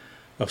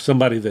of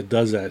somebody that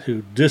does that,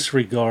 who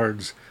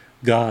disregards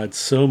God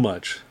so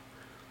much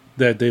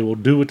that they will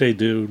do what they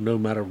do no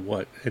matter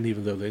what, and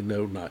even though they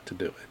know not to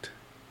do it.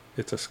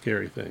 It's a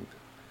scary thing.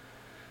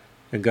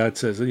 And God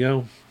says, you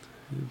know,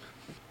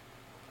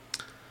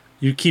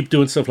 you keep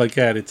doing stuff like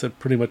that, it's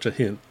pretty much a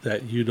hint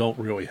that you don't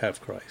really have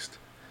Christ.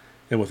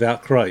 And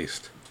without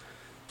Christ,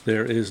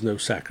 there is no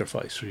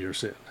sacrifice for your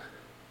sin.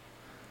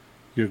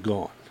 You're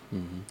gone.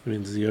 It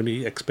means the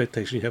only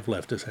expectation you have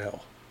left is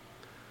hell.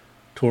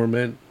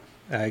 Torment,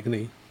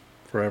 agony,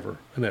 forever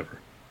and ever.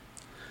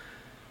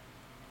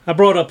 I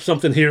brought up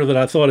something here that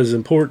I thought is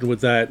important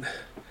with that.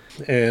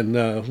 And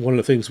one of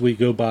the things we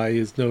go by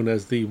is known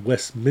as the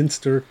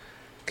Westminster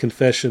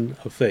Confession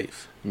of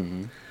Faith.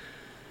 And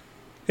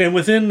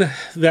within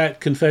that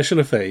Confession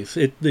of Faith,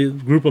 the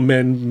group of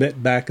men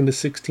met back in the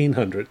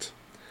 1600s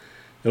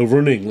over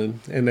in England,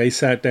 and they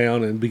sat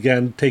down and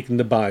began taking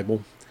the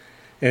Bible.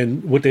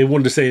 And what they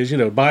wanted to say is, you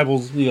know,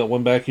 Bible's, you got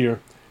one back here,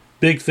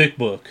 big, thick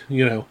book,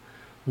 you know,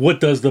 what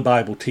does the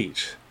Bible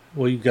teach?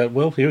 Well, you got,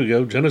 well, here we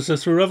go,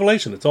 Genesis through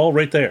Revelation. It's all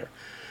right there.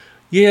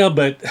 Yeah,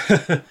 but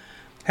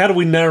how do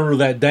we narrow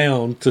that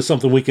down to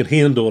something we can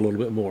handle a little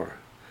bit more?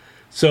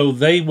 So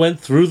they went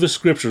through the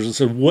scriptures and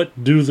said,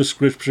 what do the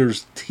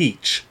scriptures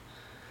teach?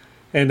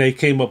 And they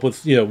came up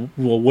with, you know,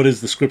 well, what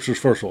is the scriptures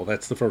first of all?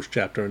 That's the first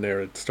chapter in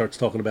there. It starts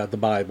talking about the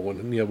Bible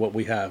and, you know, what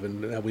we have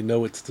and how we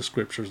know it's the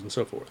scriptures and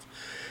so forth.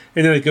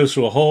 And then it goes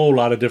through a whole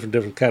lot of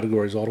different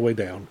categories all the way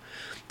down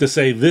to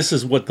say this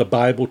is what the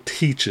Bible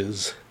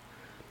teaches.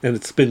 And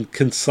it's been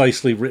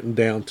concisely written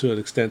down to an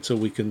extent so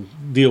we can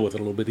deal with it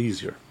a little bit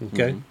easier.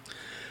 Okay?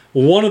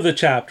 One of the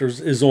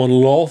chapters is on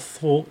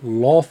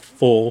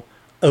lawful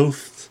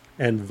oaths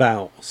and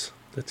vows.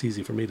 That's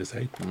easy for me to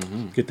say.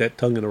 Get that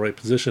tongue in the right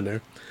position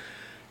there.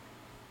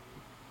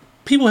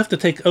 People have to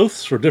take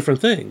oaths for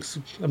different things.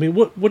 I mean,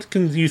 what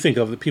can you think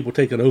of that people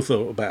take an oath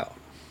about?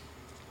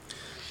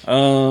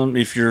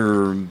 If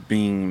you're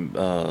being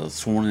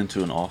sworn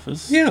into an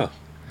office, Yeah.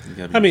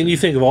 you I mean, you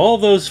think of all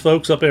those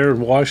folks up there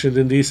in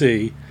Washington,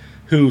 D.C.,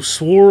 who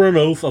swore an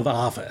oath of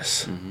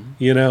office.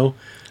 You know?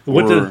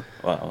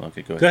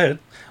 okay, go ahead. Go ahead.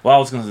 Well, I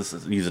was going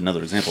to use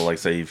another example, like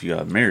say if you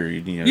got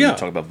married, you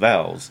talk about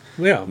vows.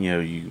 Yeah.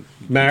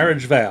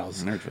 Marriage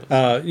vows. Marriage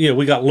vows.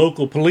 We got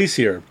local police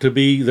here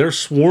they're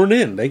sworn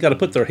in. They got to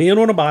put their hand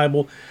on a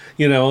Bible.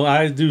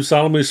 I do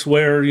solemnly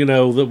swear,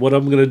 that what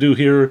I'm going to do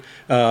here,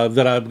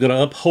 that I'm going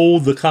to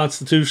uphold the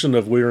Constitution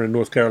of, we're in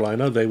North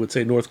Carolina. They would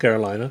say North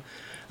Carolina.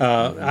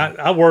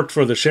 I worked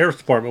for the sheriff's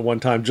department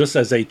one time just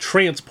as a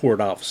transport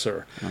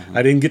officer.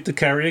 I didn't get to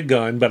carry a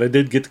gun, but I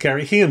did get to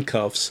carry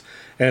handcuffs.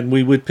 And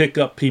we would pick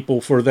up people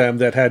for them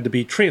that had to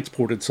be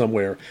transported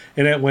somewhere.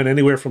 And that went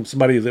anywhere from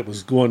somebody that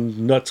was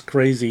going nuts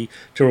crazy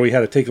to where we had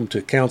to take them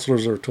to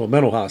counselors or to a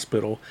mental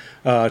hospital,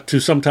 to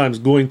sometimes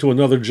going to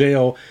another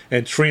jail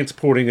and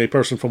transporting a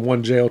person from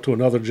one jail to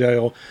another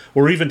jail,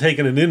 or even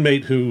taking an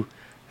inmate who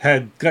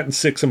had gotten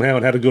sick somehow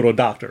and had to go to a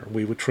doctor.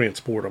 We would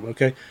transport them,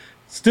 okay?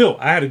 Still,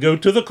 I had to go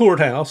to the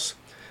courthouse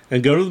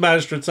and go to the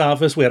magistrate's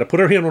office. We had to put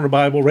our hand on the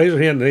Bible, raise our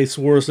hand, and they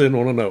swore us in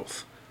on an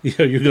oath.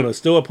 You're going to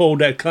still uphold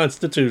that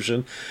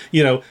Constitution,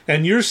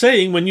 and you're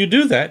saying when you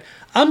do that,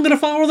 I'm going to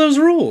follow those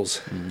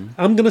rules.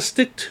 I'm going to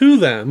stick to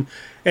them.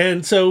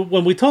 And so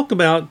when we talk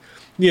about,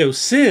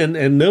 sin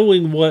and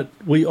knowing what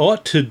we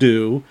ought to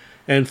do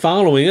and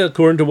following it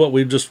according to what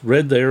we just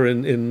read there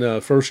in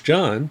 1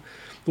 John,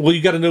 well,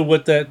 you got to know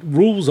what that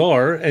rules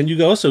are, and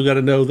you also got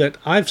to know that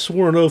I've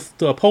sworn an oath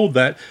to uphold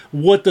that.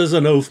 What does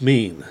an oath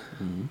mean?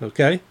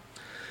 Okay?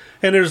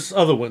 And there's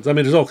other ones. I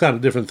mean, there's all kind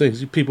of different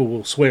things people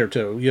will swear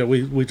to.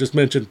 We just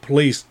mentioned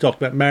police, talked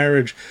about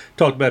marriage,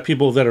 talked about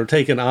people that are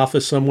taking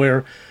office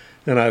somewhere.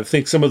 And I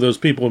think some of those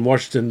people in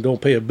Washington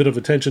don't pay a bit of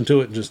attention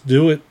to it and just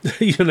do it,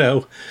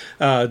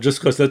 just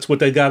because that's what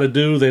they got to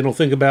do. They don't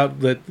think about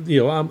that,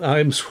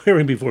 I'm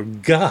swearing before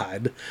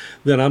God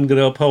that I'm going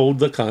to uphold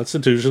the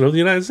Constitution of the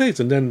United States.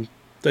 And then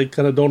they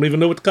kind of don't even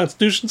know what the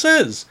Constitution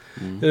says.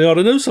 They ought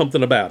to know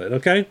something about it,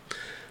 okay?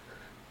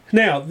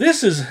 Now,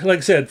 this is, like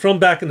I said, from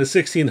back in the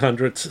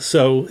 1600s,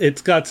 so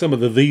it's got some of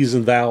the these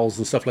and thous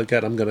and stuff like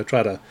that. I'm going to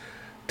try to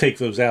take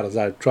those out as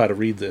I try to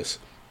read this.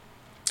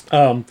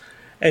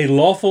 A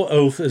lawful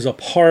oath is a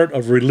part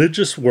of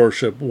religious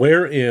worship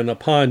wherein,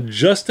 upon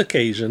just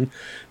occasion,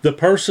 the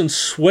person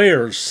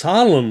swears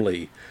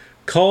solemnly,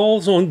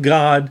 calls on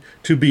God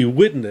to be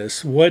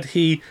witness what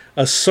he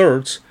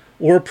asserts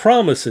or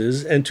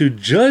promises, and to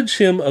judge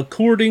him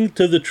according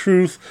to the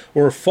truth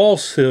or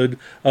falsehood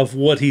of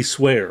what he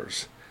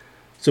swears.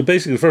 So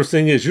basically, the first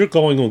thing is you're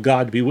calling on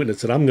God to be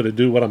witness that I'm going to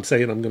do what I'm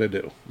saying I'm going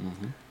to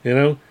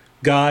do.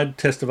 God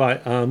testify,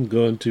 I'm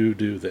going to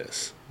do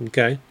this.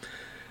 Okay?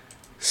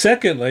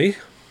 Secondly,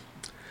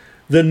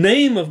 the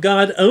name of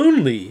God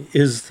only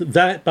is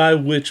that by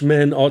which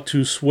men ought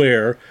to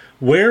swear,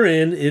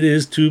 wherein it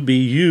is to be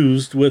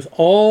used with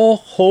all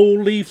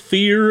holy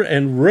fear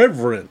and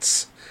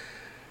reverence.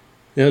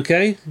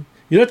 Okay?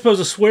 You're not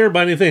supposed to swear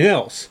by anything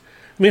else.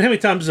 I mean, how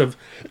many times have...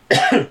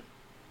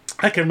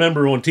 I can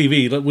remember on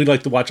TV, we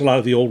like to watch a lot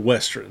of the old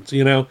Westerns,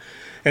 and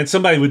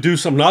somebody would do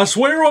something, I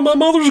swear on my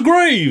mother's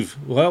grave.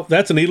 Well,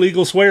 that's an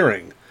illegal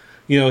swearing.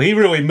 He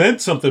really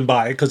meant something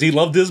by it because he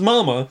loved his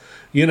mama,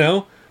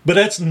 but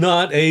that's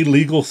not a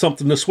legal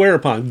something to swear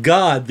upon.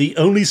 God, the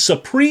only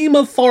supreme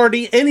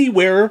authority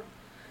anywhere,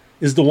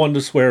 is the one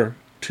to swear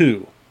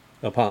to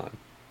upon.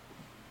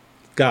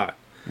 God.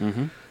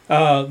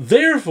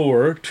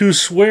 Therefore, to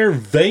swear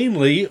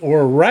vainly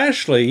or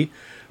rashly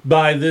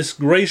by this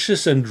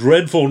gracious and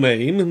dreadful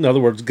name, in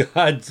other words,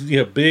 God's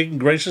big and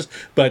gracious,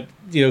 but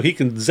he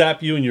can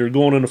zap you and you're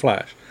going in a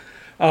flash,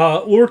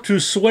 or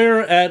to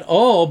swear at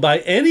all by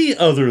any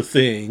other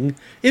thing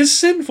is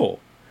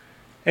sinful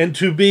and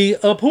to be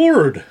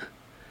abhorred.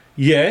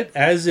 Yet,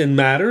 as in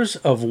matters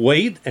of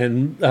weight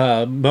and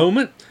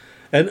moment,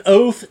 an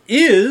oath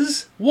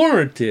is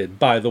warranted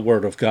by the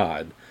word of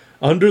God,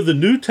 under the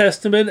New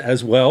Testament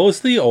as well as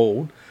the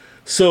Old.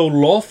 So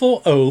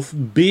lawful oath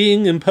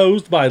being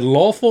imposed by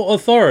lawful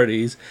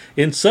authorities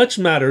in such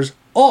matters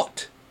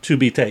ought to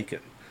be taken.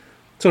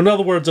 So in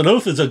other words, an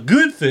oath is a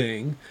good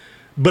thing,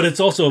 but it's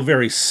also a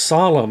very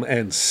solemn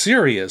and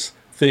serious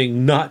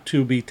thing not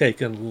to be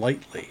taken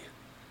lightly.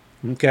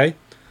 Okay?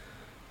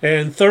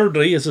 And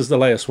thirdly, this is the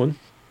last one,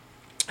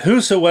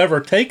 whosoever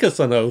taketh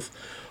an oath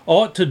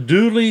ought to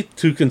duly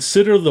to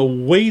consider the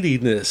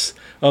weightiness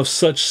of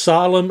such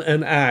solemn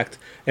an act,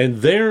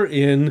 and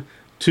therein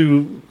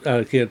to,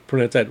 I can't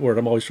pronounce that word,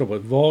 I'm always trouble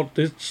with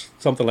voltage,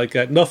 something like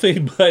that,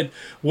 nothing but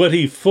what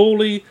he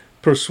fully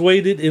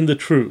persuaded in the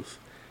truth.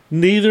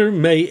 Neither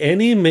may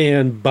any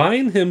man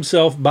bind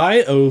himself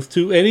by oath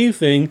to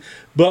anything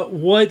but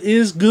what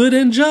is good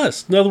and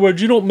just. In other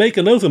words, you don't make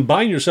an oath and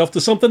bind yourself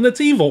to something that's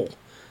evil.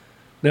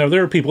 Now,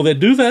 there are people that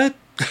do that.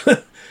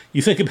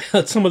 You think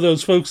about some of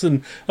those folks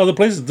in other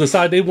places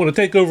decide they want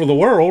to take over the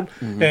world,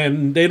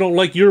 and they don't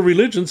like your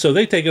religion, so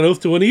they take an oath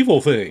to an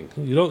evil thing.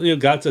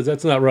 God says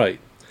that's not right.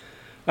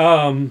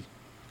 And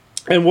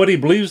what he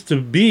believes to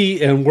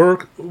be and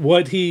work,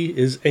 what he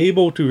is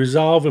able to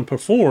resolve and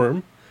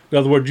perform. In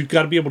other words, you've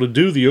got to be able to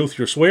do the oath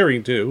you're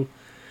swearing to.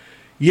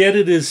 Yet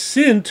it is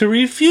sin to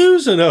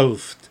refuse an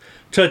oath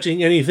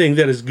touching anything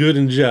that is good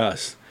and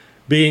just,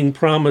 being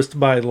promised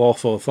by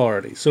lawful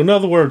authority. So in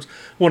other words,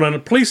 when a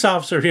police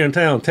officer here in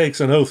town takes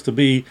an oath to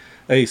be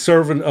a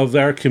servant of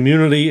our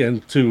community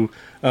and to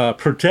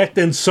protect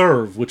and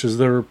serve, which is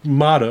their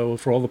motto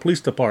for all the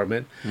police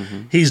department,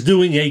 he's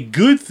doing a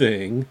good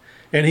thing,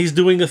 and he's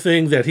doing a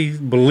thing that he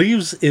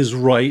believes is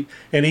right,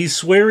 and he's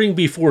swearing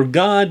before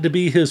God to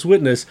be his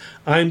witness,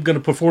 I'm going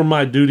to perform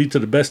my duty to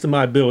the best of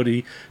my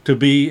ability to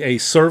be a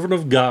servant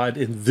of God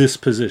in this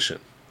position.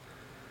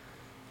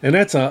 And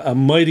that's a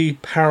mighty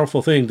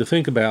powerful thing to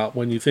think about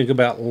when you think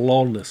about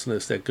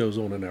lawlessness that goes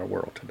on in our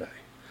world today.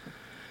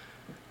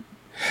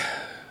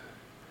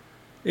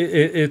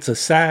 It's a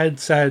sad,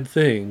 sad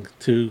thing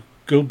to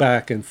go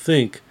back and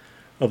think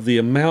of the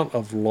amount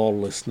of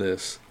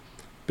lawlessness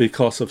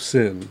because of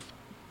sin.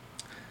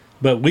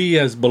 But we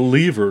as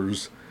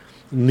believers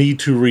need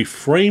to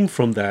refrain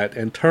from that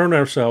and turn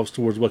ourselves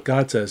towards what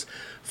God says.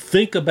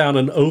 Think about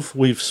an oath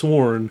we've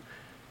sworn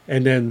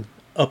and then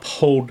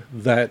uphold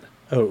that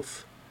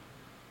oath.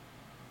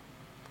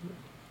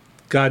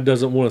 God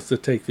doesn't want us to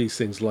take these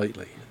things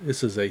lightly.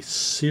 This is a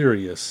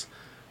serious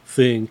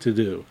thing to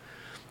do.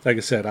 Like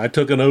I said, I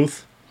took an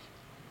oath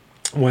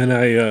when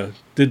I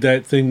did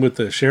that thing with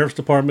the sheriff's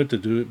department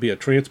to be a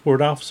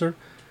transport officer.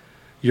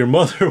 Your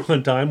mother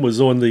one time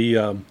was on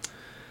the,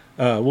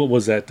 what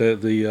was that,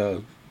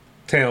 the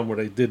town where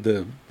they did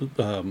the,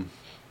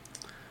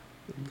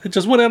 it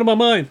just went out of my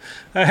mind.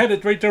 I had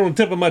it right there on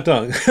the tip of my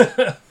tongue.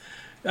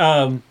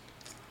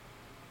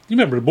 You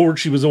remember the board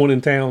she was on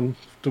in town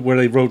where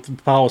they wrote the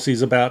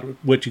policies about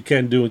what you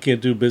can do and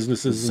can't do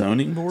businesses?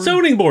 Zoning board?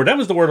 Zoning board. That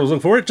was the word I was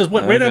looking for. It just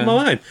went right out of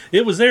my mind.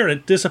 It was there and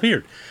it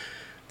disappeared.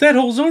 That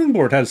whole zoning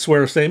board had to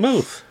swear the same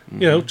oath.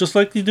 Just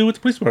like you do with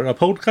the police department.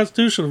 Uphold the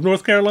Constitution of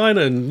North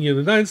Carolina and the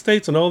United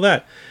States and all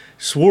that.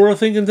 Swore a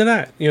thing into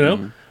that,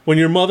 When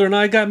your mother and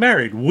I got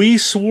married, we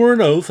swore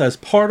an oath as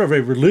part of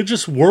a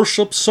religious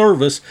worship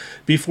service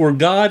before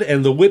God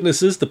and the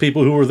witnesses, the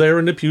people who were there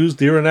in the pews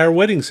during our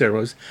wedding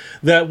ceremonies,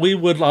 that we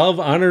would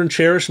love, honor, and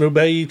cherish and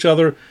obey each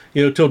other,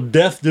 till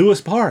death do us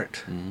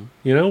part.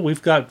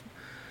 We've got,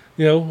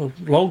 a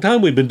long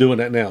time we've been doing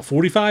that now,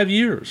 45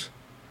 years.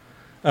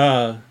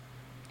 And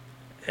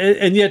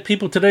yet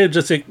people today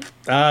just think,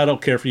 I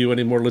don't care for you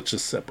anymore, let's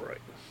just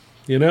separate.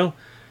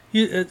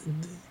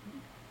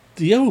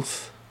 The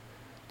oath.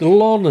 The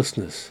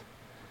lawlessness.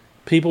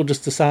 People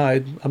just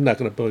decide, I'm not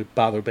going to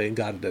bother obeying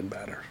God, it doesn't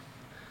matter.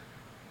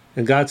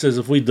 And God says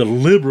if we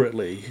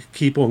deliberately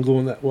keep on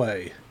going that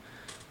way,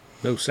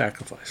 no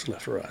sacrifice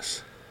left for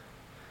us.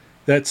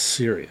 That's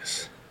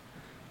serious.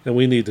 And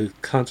we need to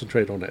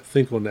concentrate on that,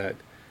 think on that,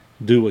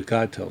 do what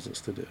God tells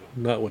us to do,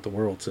 not what the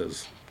world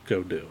says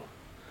go do.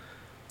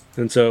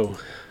 And so,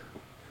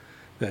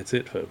 that's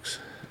it, folks.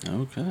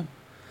 Okay.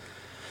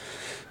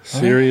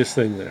 Serious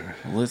thing there.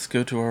 Let's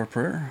go to our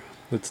prayer.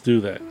 Let's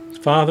do that.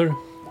 Father,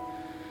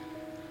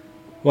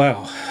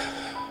 wow.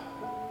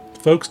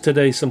 Folks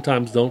today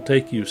sometimes don't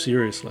take you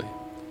seriously.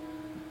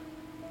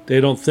 They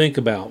don't think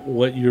about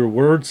what your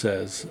word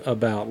says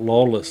about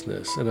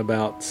lawlessness and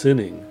about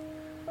sinning.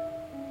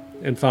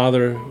 And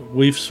Father,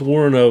 we've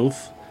sworn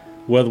oath,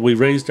 whether we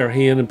raised our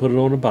hand and put it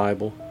on a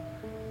Bible,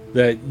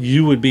 that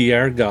you would be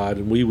our God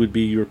and we would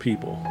be your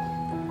people.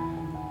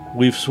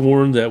 We've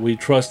sworn that we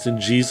trust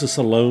in Jesus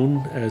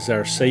alone as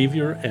our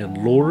Savior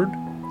and Lord.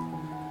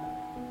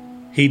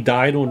 He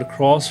died on the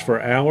cross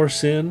for our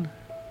sin.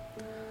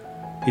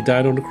 He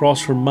died on the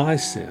cross for my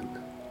sin.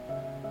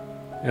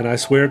 And I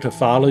swear to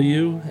follow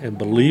you and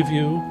believe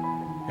you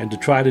and to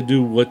try to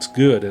do what's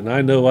good. And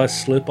I know I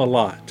slip a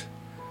lot,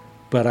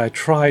 but I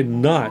try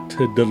not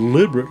to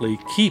deliberately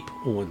keep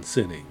on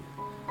sinning.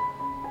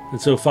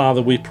 And so,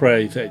 Father, we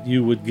pray that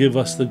you would give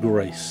us the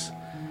grace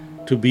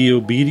to be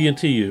obedient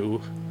to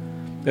you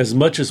as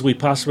much as we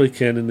possibly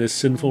can in this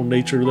sinful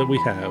nature that we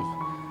have,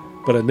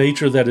 but a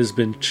nature that has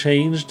been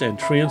changed and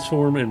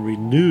transformed and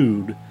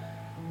renewed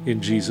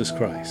in Jesus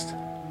Christ.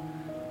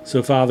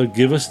 So, Father,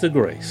 give us the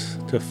grace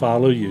to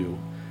follow you,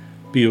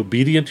 be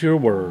obedient to your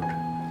word,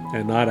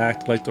 and not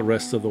act like the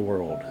rest of the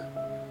world.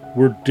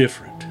 We're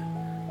different.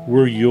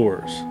 We're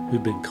yours.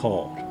 We've been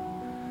called.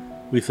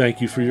 We thank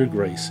you for your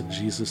grace in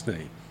Jesus'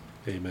 name.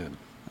 Amen.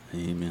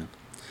 Amen.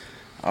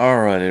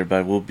 All right,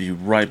 everybody. We'll be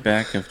right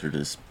back after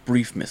this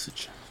brief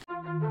message.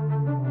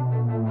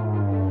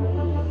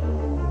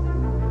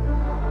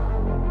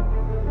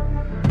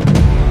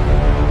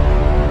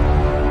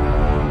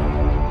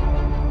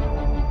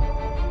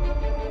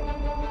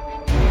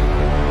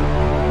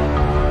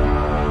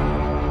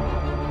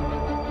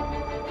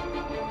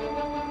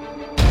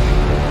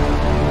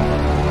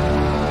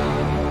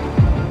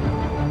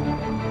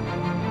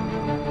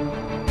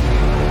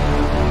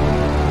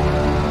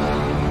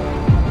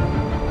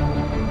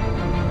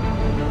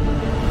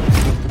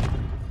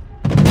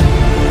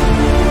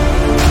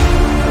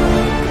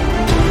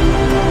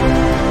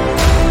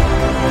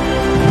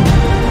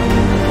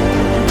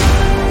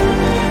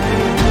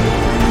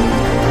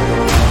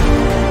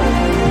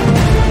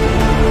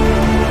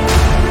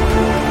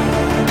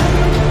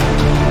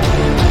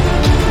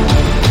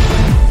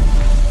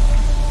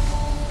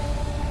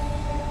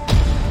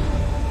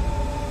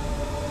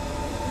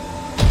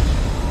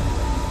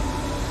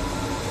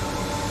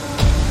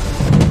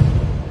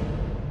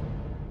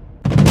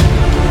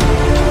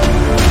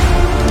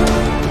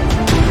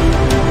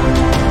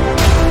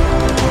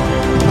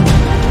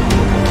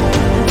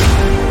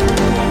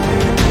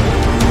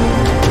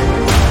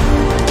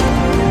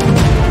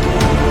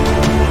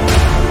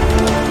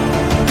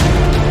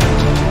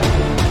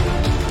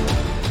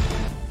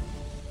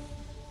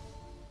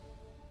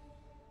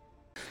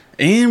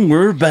 And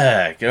we're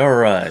back. All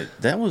right.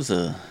 That was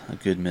a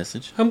good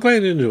message. I'm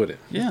glad you enjoyed it.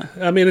 Yeah.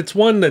 I mean, it's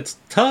one that's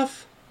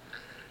tough,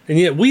 and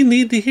yet we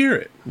need to hear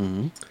it.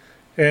 Mm-hmm.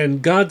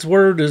 And God's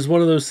Word is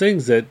one of those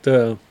things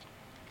that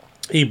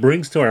He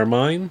brings to our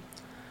mind,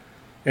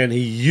 and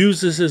He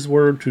uses His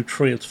Word to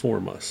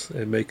transform us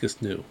and make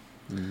us new.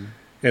 Mm-hmm.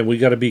 And we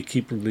got to be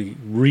keeping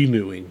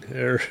renewing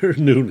our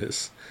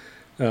newness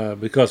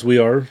because we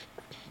are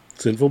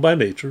sinful by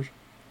nature,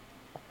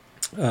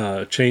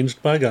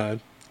 changed by God.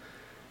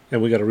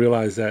 And we got to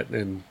realize that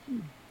and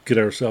get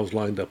ourselves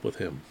lined up with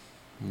Him.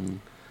 Mm.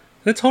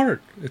 It's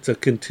hard. It's a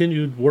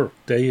continued work,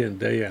 day in,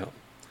 day out,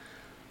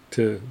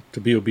 to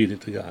be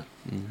obedient to God.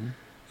 Mm-hmm.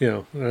 You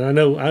know, and I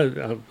know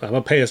I'm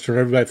a pastor,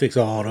 and everybody thinks,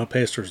 oh, no,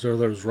 pastors, they're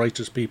those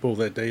righteous people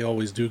that they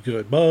always do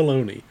good.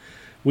 Baloney.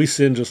 We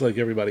sin just like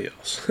everybody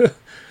else.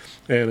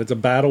 And it's a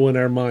battle in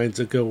our minds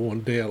that go on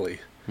daily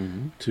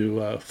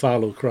to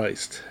follow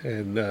Christ.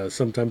 And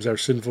sometimes our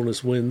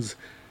sinfulness wins.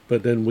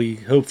 But then we,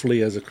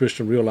 hopefully, as a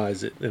Christian,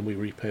 realize it, and we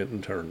repent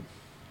and turn.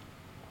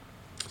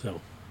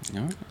 So.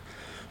 All right.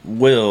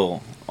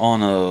 Well,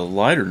 on a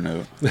lighter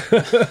note.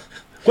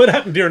 What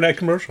happened during that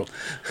commercial?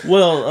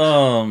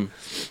 Well,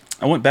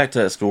 I went back to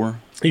that store.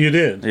 You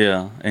did?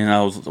 Yeah. And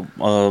I was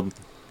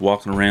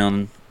walking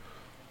around,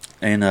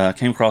 and I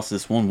came across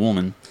this one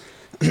woman,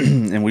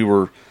 and we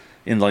were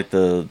in, like,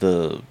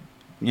 the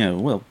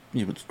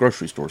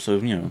grocery store,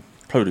 so,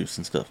 produce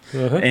and stuff.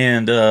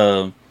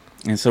 Uh-huh.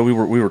 And so we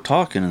were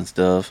talking and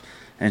stuff,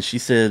 and she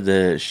said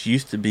that she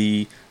used to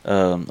be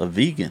a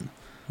vegan.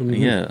 Mm-hmm.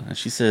 Yeah, and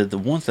she said the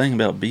one thing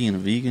about being a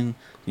vegan,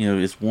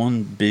 is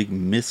one big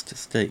missed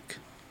steak.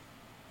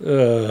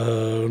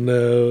 Oh,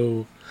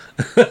 no.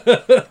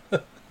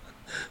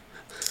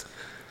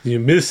 You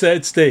miss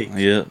that steak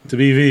to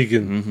be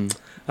vegan. Mm-hmm.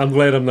 I'm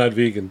glad I'm not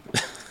vegan.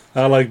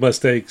 I like my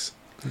steaks.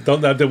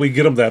 Not that we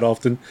get them that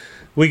often.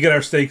 We get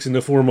our steaks in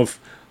the form of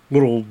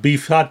little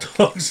beef hot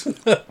dogs.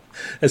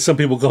 As some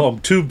people call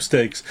them, tube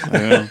steaks.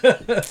 Yeah.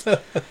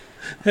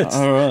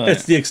 All right.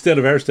 That's the extent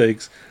of our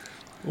steaks.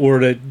 Or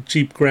that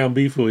cheap ground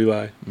beef we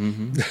buy.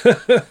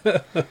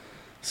 Mm-hmm.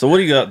 So what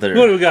do you got there?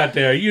 What do we got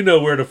there? You know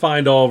where to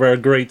find all of our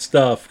great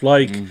stuff,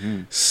 like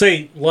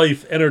Saint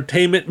Life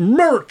Entertainment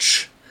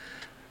merch.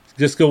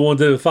 Just go on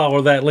to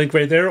follow that link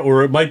right there,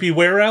 or it might be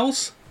where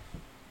else?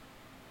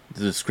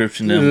 The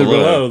description down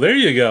below. There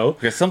you go.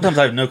 Okay, sometimes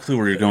I have no clue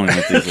where you're going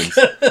with these things.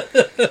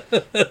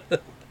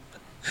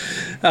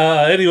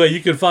 Anyway, you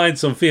can find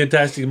some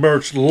fantastic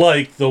merch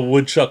like the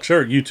woodchuck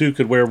shirt. You too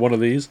could wear one of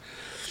these.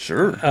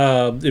 Sure.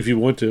 If you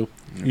want to.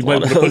 You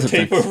might want to put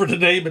tape over the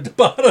name at the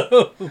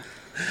bottom.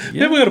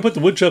 Maybe we're going to put the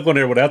woodchuck on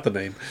there without the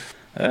name.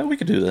 We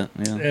could do that,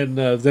 yeah. And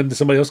then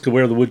somebody else could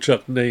wear the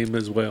woodchuck name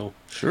as well.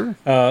 Sure.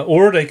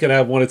 Or they could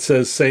have one that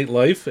says Saint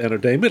Life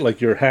Entertainment,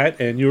 like your hat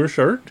and your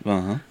shirt.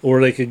 Uh-huh.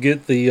 Or they could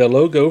get the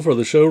logo for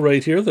the show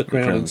right here, the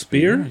Crown and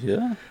Spear.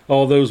 Yeah.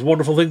 All those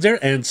wonderful things there,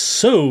 and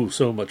so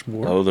much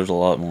more. Oh, there's a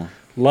lot more.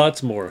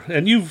 Lots more.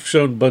 And you've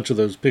shown a bunch of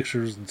those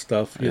pictures and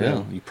stuff. You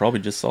know. You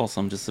probably just saw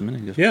some just a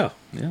minute ago. Yeah.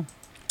 Yeah.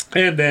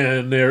 And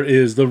then there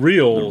is the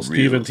real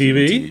Stephen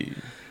TV.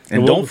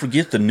 And don't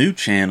forget the new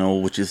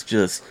channel, which is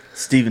just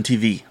Stephen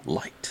TV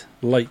Light.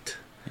 Light.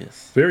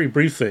 Yes. Very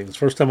brief things.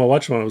 First time I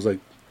watched one, I was like,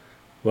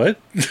 what?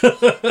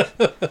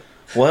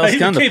 Well, it's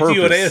kind of the purpose. I came to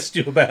you and asked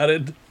you about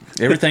it.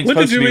 Everything's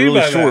supposed to be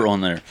really short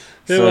on there.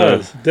 It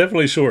was.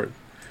 Definitely short.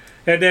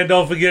 And then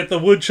don't forget the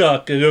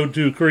woodchuck. Go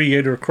to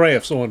Creator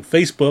Crafts on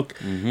Facebook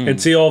and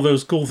see all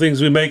those cool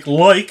things we make,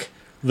 like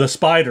the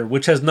spider,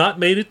 which has not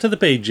made it to the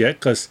page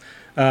yet because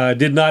I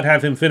did not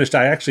have him finished.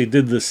 I actually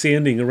did the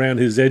sanding around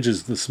his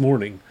edges this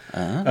morning.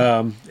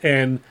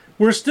 And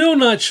we're still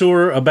not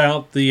sure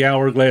about the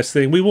hourglass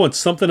thing. We want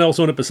something else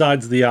on it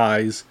besides the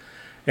eyes.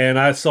 And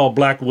I saw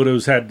Black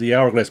Widows had the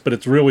hourglass, but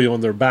it's really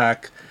on their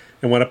back.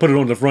 And when I put it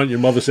on the front, your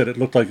mother said it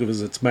looked like it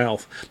was its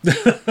mouth.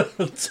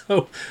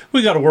 So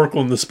we got to work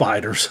on the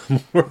spider some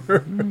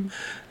more. And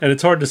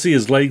it's hard to see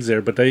his legs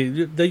there, but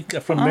they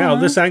from now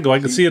this angle I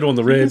can see it on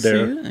the red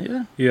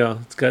there. Yeah,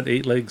 it's got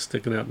 8 legs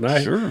sticking out.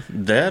 Sure,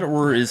 that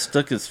or it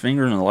stuck his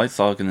finger in the light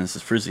socket and it's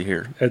his frizzy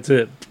hair. That's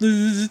it.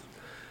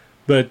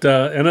 But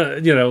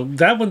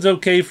that one's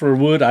okay for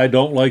wood. I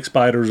don't like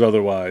spiders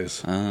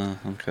otherwise.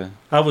 Okay.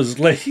 I was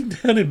laying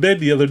down in bed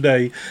the other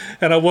day,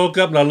 and I woke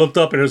up and I looked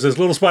up and there's this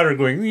little spider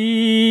going,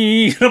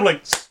 and I'm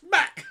like,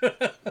 smack.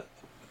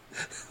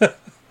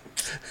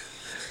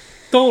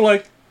 Don't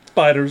like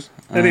spiders.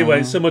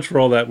 Anyway, so much for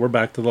all that. We're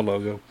back to the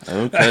logo.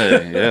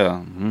 Okay.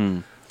 Yeah.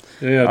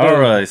 Yeah. All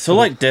right. So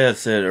like Dad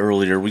said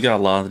earlier, we got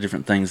a lot of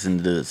different things in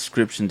the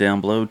description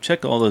down below.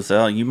 Check all those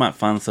out. You might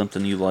find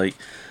something you like.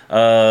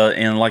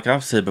 And like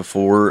I've said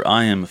before,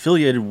 I am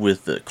affiliated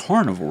with the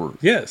Carnivore.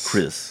 Yes.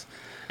 Chris.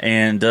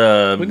 And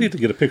we need to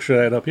get a picture of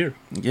that up here.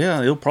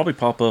 Yeah, it'll probably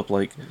pop up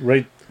like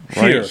right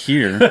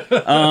here.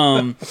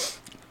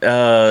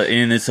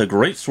 And it's a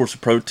great source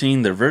of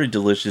protein. They're very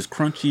delicious,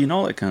 crunchy, and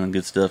all that kind of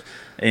good stuff.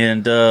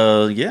 And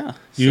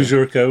use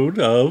your code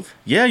of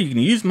you can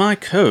use my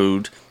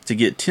code to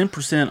get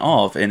 10%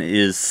 off, and it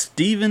is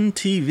Stephen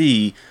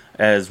TV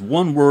as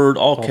one word,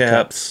 all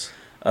caps.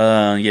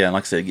 Yeah,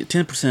 like I said, get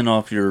 10%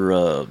 off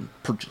your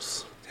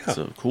purchase. Yeah.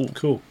 So cool.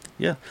 Cool.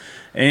 Yeah.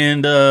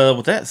 And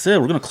with that said,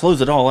 we're going to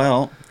close it all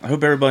out. I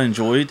hope everybody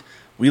enjoyed.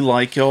 We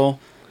like y'all.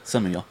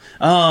 Some of y'all.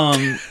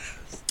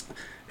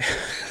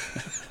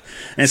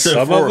 And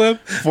so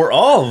for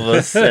all of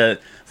us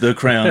at The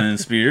Crown and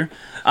Spear,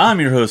 I'm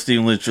your host,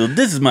 Stephen Litchfield.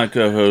 This is my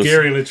co-host,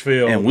 Gary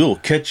Litchfield. And we'll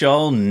catch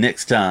y'all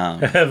next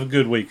time. Have a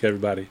good week,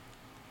 everybody.